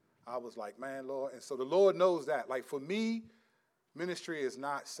 I was like, man, Lord. And so the Lord knows that. Like for me, ministry is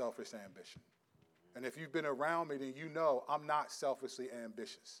not selfish ambition. And if you've been around me, then you know I'm not selfishly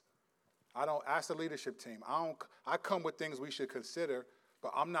ambitious. I don't ask the leadership team. I come with things we should consider,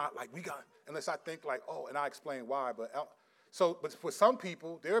 but I'm not like, unless I think like, and I explain why. But for some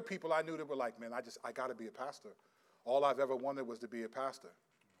people, there are people I knew that were like, man, I got to be a pastor. All I've ever wanted was to be a pastor.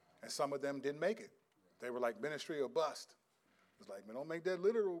 And some of them didn't make it. They were like, ministry or bust. It's like, man, don't make that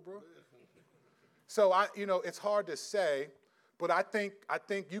literal, bro. So it's hard to say, But I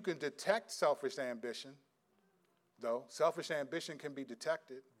think you can detect selfish ambition, though. Selfish ambition can be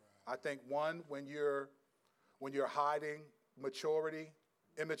detected. I think one, when you're hiding immaturity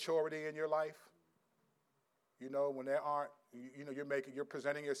in your life, when there aren't, you're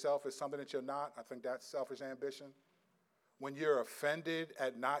presenting yourself as something that you're not. I think that's selfish ambition. When you're offended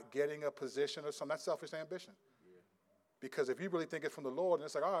at not getting a position or something, that's selfish ambition. Yeah. Because if you really think it's from the Lord, and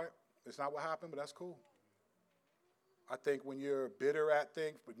it's like, all right, it's not what happened, but that's cool. I think when you're bitter at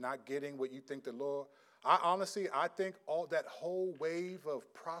things, but not getting what you think the Lord, I think all that whole wave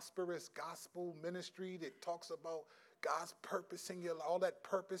of prosperous gospel ministry that talks about God's purpose in your life, all that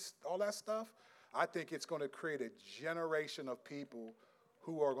purpose, all that stuff, I think it's going to create a generation of people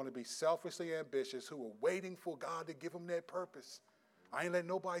who are going to be selfishly ambitious, who are waiting for God to give them their purpose. I ain't letting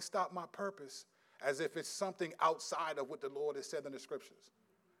nobody stop my purpose, as if it's something outside of what the Lord has said in the scriptures.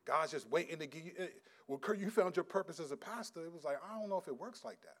 God's just waiting to give you. Well, Curt, you found your purpose as a pastor. It was like, I don't know if it works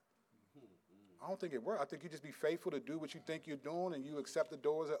like that. I don't think it works. I think you just be faithful to do what you think you're doing, and you accept the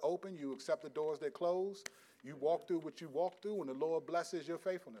doors that open, you accept the doors that close. You walk through what you walk through, and the Lord blesses your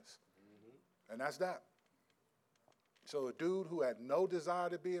faithfulness. And that's that. So a dude who had no desire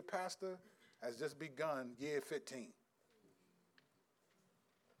to be a pastor has just begun year 15.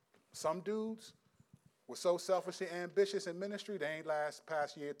 Some dudes were so selfishly ambitious in ministry, they ain't last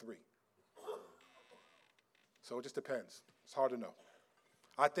past year 3. So it just depends. It's hard to know.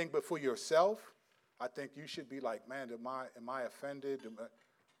 I think, but for yourself, I think you should be like, man, am I offended?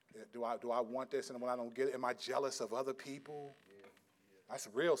 Do I want this? And when I don't get it, am I jealous of other people? That's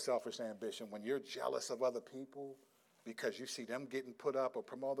real selfish ambition. When you're jealous of other people because you see them getting put up or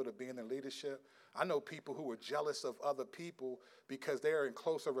promoted or being in leadership. I know people who are jealous of other people because they're in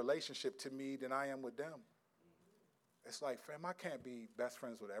closer relationship to me than I am with them. It's like, fam, I can't be best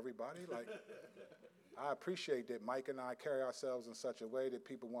friends with everybody. Like, I appreciate that Mike and I carry ourselves in such a way that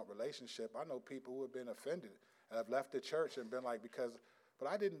people want relationship. I know people who have been offended and have left the church and been like, but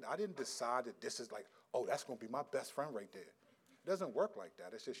I didn't decide that this is like, oh, that's going to be my best friend right there. It doesn't work like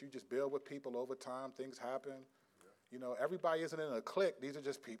that. It's just you just build with people over time. Things happen. Everybody isn't in a clique. These are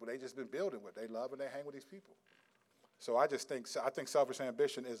just people they just been building with. They love and they hang with these people. So I think selfish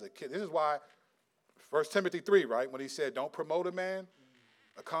ambition is a kid. This is why 1 Timothy 3, right, when he said, don't promote a man,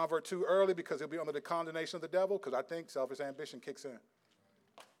 a convert too early because he'll be under the condemnation of the devil, because I think selfish ambition kicks in.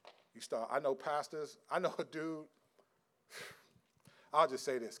 I know pastors. I know a dude. I'll just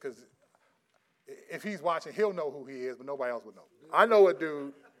say this, because if he's watching, he'll know who he is, but nobody else would know. I know a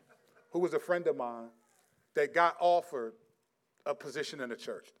dude who was a friend of mine that got offered a position in the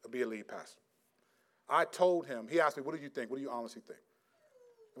church to be a lead pastor. I told him, he asked me, what do you think? What do you honestly think?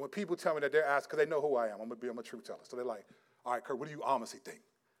 And when people tell me that, they're asking, because they know who I am. I'm a truth teller. So they're like, all right, Curt, what do you honestly think?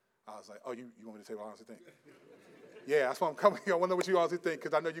 I was like, oh, you want me to say what I honestly think? Yeah, that's why I'm coming here. I want to know what you honestly think,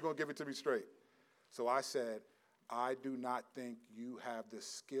 because I know you're going to give it to me straight. So I said, I do not think you have the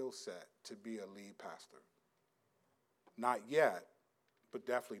skill set to be a lead pastor. Not yet, but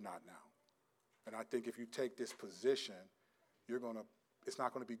definitely not now. And I think if you take this position, it's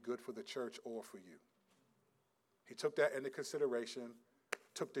not going to be good for the church or for you. He took that into consideration,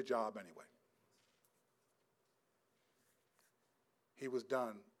 took the job anyway. He was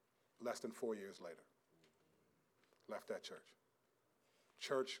done less than 4 years later. Left that church.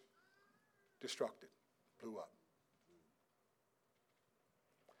 Church destructed, blew up.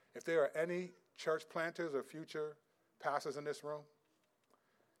 If there are any church planters or future pastors in this room,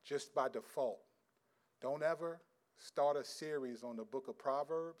 just by default, don't ever start a series on the book of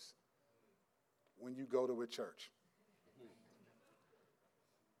Proverbs when you go to a church.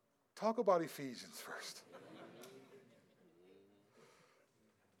 Talk about Ephesians first.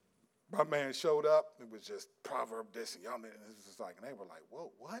 My man showed up, it was just proverb this and y'all, and it was just like, and they were like,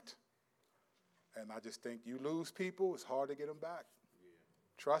 whoa, what? And I just think you lose people, it's hard to get them back. Yeah.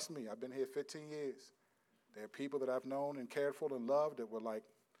 Trust me, I've been here 15 years. There are people that I've known and cared for and loved that were like,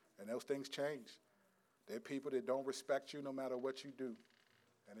 and those things change. There are people that don't respect you no matter what you do.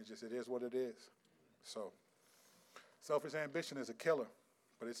 And it is what it is. So, selfish ambition is a killer,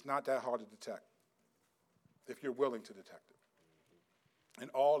 but it's not that hard to detect if you're willing to detect it. And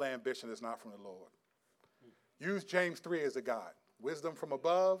all ambition is not from the Lord. Use James 3 as a guide. Wisdom from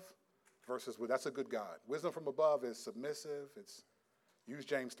above versus, that's a good guide. Wisdom from above is submissive. Use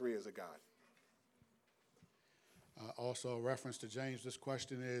James 3 as a guide. Also, a reference to James, this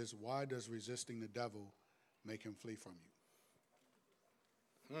question is, why does resisting the devil make him flee from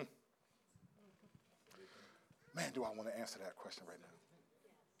you? Man, do I want to answer that question right now.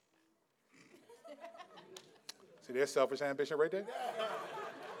 See, there's selfish ambition right there.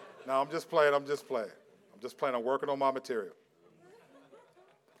 No, I'm just playing. I'm working on my material.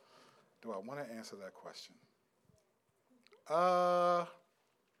 Do I want to answer that question?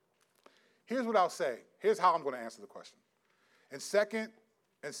 Here's what I'll say. Here's how I'm going to answer the question. In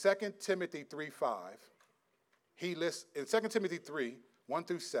 2 Timothy 3:5, he lists, in 2 Timothy 3, 1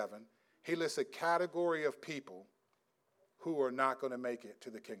 through 7, he lists a category of people who are not going to make it to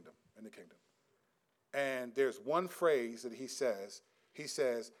the kingdom, in the kingdom. And there's one phrase that he says,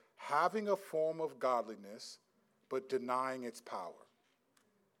 having a form of godliness, but denying its power.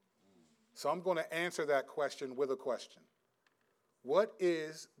 So I'm going to answer that question with a question. What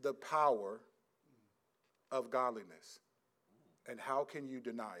is the power of godliness? And how can you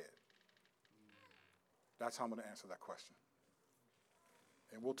deny it? That's how I'm going to answer that question.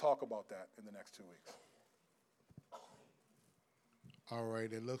 And we'll talk about that in the next 2 weeks. All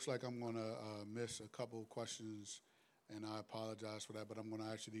right. It looks like I'm going to miss a couple of questions, and I apologize for that, but I'm going to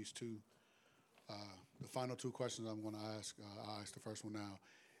ask you these two. The final two questions I'm going to ask, I'll ask the first one now.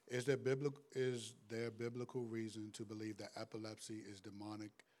 Is there biblical reason to believe that epilepsy is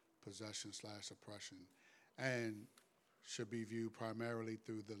demonic possession/oppression and should be viewed primarily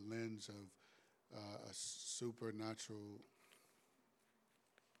through the lens of a supernatural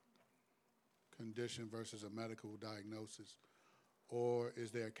condition versus a medical diagnosis? Or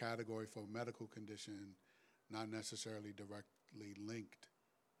is there a category for a medical condition not necessarily directly linked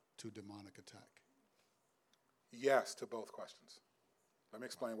to demonic attack? Yes to both questions. Let me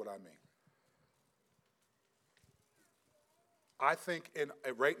explain what I mean. I think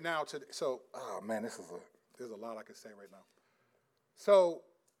right now, there's a lot I could say right now. So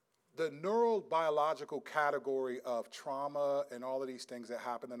the neurobiological category of trauma and all of these things that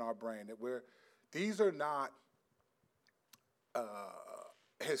happen in our brain, these are not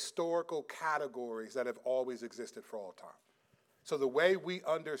historical categories that have always existed for all time. So the way we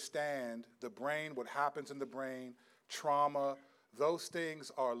understand the brain, what happens in the brain, trauma, those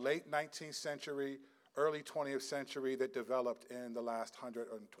things are late 19th century, early 20th century that developed in the last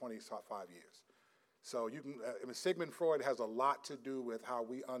 125 years. So Sigmund Freud has a lot to do with how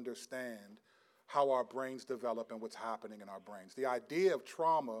we understand how our brains develop and what's happening in our brains. The idea of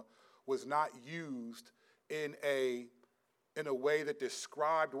trauma was not used in a way that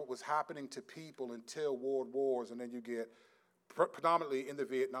described what was happening to people until world wars, and then you get predominantly in the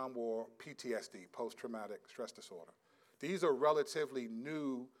Vietnam War, PTSD, post-traumatic stress disorder. These are relatively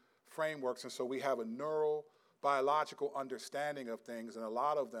new frameworks, and so we have a neurobiological understanding of things, and a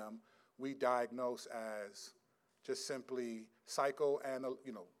lot of them we diagnose as just simply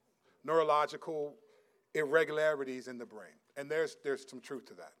neurological irregularities in the brain. And there's some truth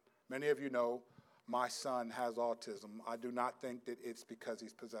to that. Many of you know my son has autism. I do not think that it's because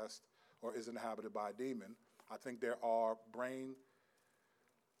he's possessed or is inhabited by a demon. I think there are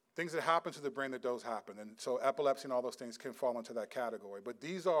things that happen to the brain that does happen. And so epilepsy and all those things can fall into that category. But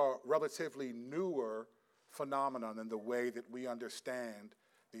these are relatively newer phenomena in the way that we understand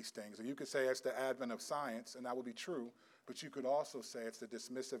these things. And you could say it's the advent of science, and that would be true, but you could also say it's the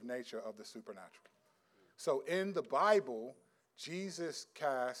dismissive nature of the supernatural. So in the Bible, Jesus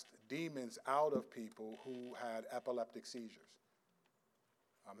cast demons out of people who had epileptic seizures.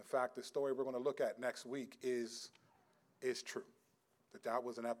 In fact, the story we're going to look at next week is true, that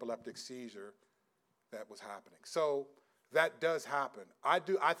was an epileptic seizure that was happening. So that does happen. I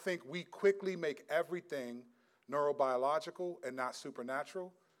think we quickly make everything neurobiological and not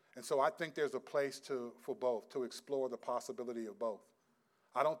supernatural. And so I think there's a place for both, to explore the possibility of both.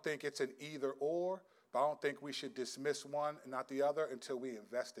 I don't think it's an either or, but I don't think we should dismiss one and not the other until we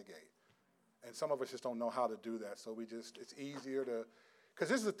investigate. And some of us just don't know how to do that. So it's easier to, because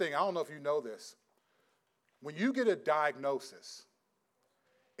this is the thing, I don't know if you know this. When you get a diagnosis,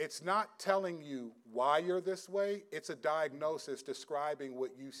 it's not telling you why you're this way. It's a diagnosis describing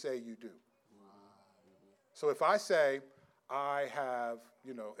what you say you do. So if I say I have,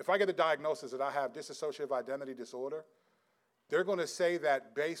 if I get a diagnosis that I have dissociative identity disorder, they're going to say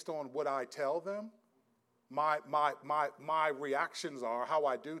that based on what I tell them, my reactions are, how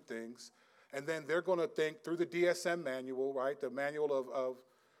I do things, and then they're going to think through the DSM manual, right, the manual of,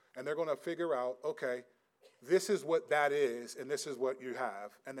 and they're going to figure out, okay, this is what that is, and this is what you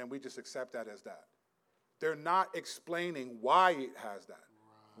have, and then we just accept that as that. They're not explaining why it has that,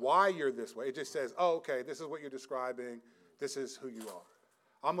 why you're this way. It just says, oh, okay, this is what you're describing, this is who you are.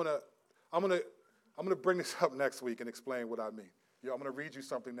 I'm gonna bring this up next week and explain what I mean. I'm gonna read you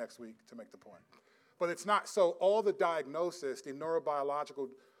something next week to make the point. But it's not, so all the diagnosis, the neurobiological,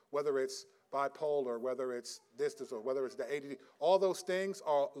 whether it's bipolar, whether it's this disorder, whether it's the ADD, all those things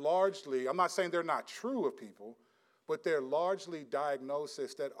are largely, I'm not saying they're not true of people, but they're largely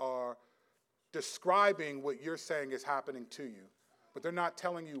diagnoses that are describing what you're saying is happening to you. but they're not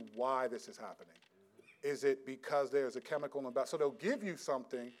telling you why this is happening. Is it because there's a chemical imbalance? So they'll give you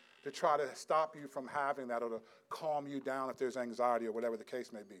something to try to stop you from having that or to calm you down if there's anxiety or whatever the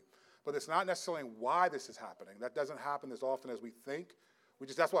case may be. But it's not necessarily why this is happening. That doesn't happen as often as we think.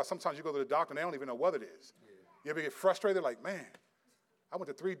 That's why sometimes you go to the doctor and they don't even know what it is. Yeah. You ever get frustrated like, man, I went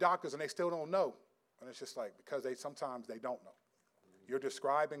to 3 doctors and they still don't know. And it's just like, because sometimes they don't know. You're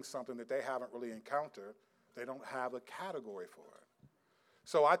describing something that they haven't really encountered. They don't have a category for it.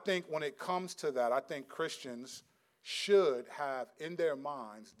 So I think when it comes to that, I think Christians should have in their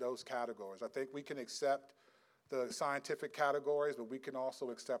minds those categories. I think we can accept the scientific categories, but we can also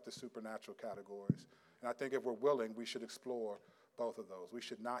accept the supernatural categories. And I think if we're willing, we should explore both of those. We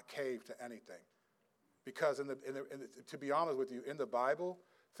should not cave to anything. Because to be honest with you, in the Bible,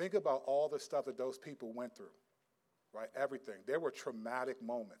 think about all the stuff that those people went through, right? Everything. There were traumatic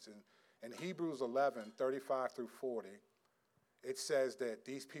moments. In Hebrews 11, 35 through 40, it says that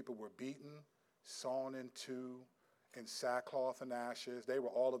these people were beaten, sawn in two, in sackcloth and ashes. They were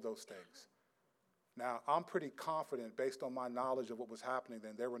all of those things. Now, I'm pretty confident, based on my knowledge of what was happening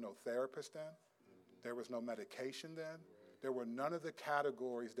then, there were no therapists then. There was no medication then. There were none of the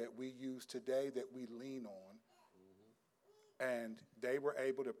categories that we use today that we lean on. And they were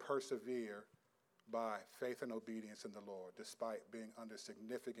able to persevere by faith and obedience in the Lord, despite being under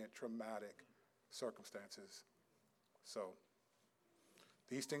significant traumatic circumstances. So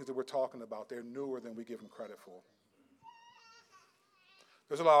these things that we're talking about, they're newer than we give them credit for.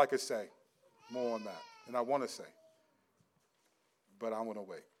 There's a lot I could say more on that, and I want to say, but I want to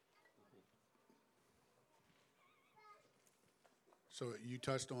wait. So you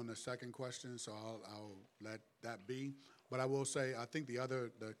touched on the second question, so I'll let that be. But I will say, I think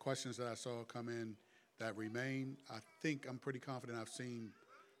the questions that I saw come in that remain, I'm pretty confident I've seen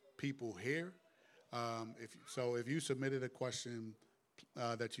people here. If you submitted a question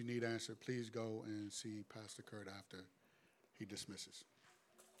that you need answered, please go and see Pastor Curt after he dismisses.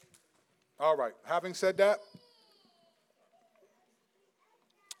 All right. Having said that,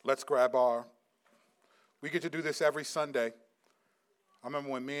 let's we get to do this every Sunday. I remember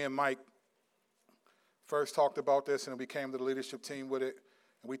when me and Mike first talked about this and we came to the leadership team with it,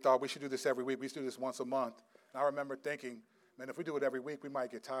 and we thought we should do this every week. We used to do this once a month. And I remember thinking, man, if we do it every week, we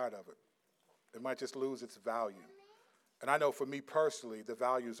might get tired of it. It might just lose its value. And I know for me personally, the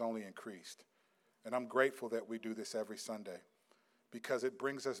value's only increased. And I'm grateful that we do this every Sunday because it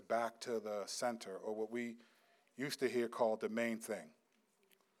brings us back to the center, or what we used to hear called the main thing.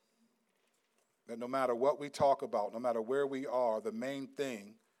 That no matter what we talk about, no matter where we are, the main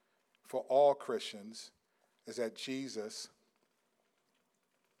thing for all Christians is that Jesus,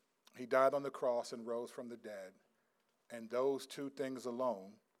 he died on the cross and rose from the dead. And those two things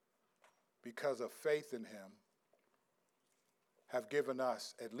alone, because of faith in him, have given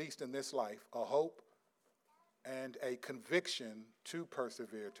us, at least in this life, a hope and a conviction to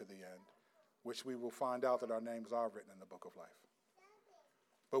persevere to the end, which we will find out that our names are written in the book of life.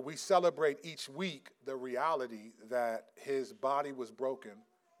 But we celebrate each week the reality that his body was broken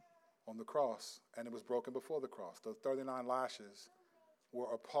on the cross, and it was broken before the cross. Those 39 lashes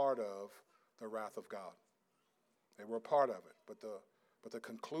were a part of the wrath of God. They were a part of it, but the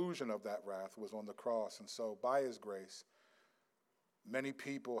conclusion of that wrath was on the cross. And so by his grace, many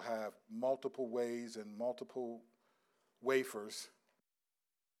people have multiple ways and multiple wafers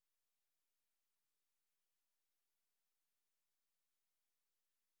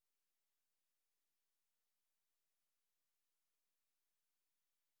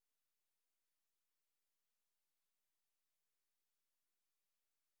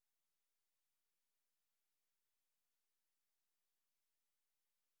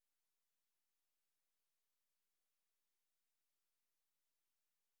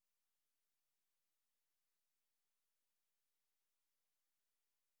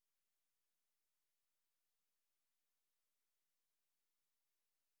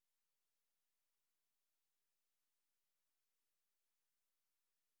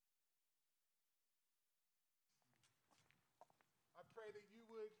pray that you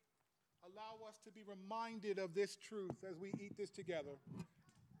would allow us to be reminded of this truth as we eat this together,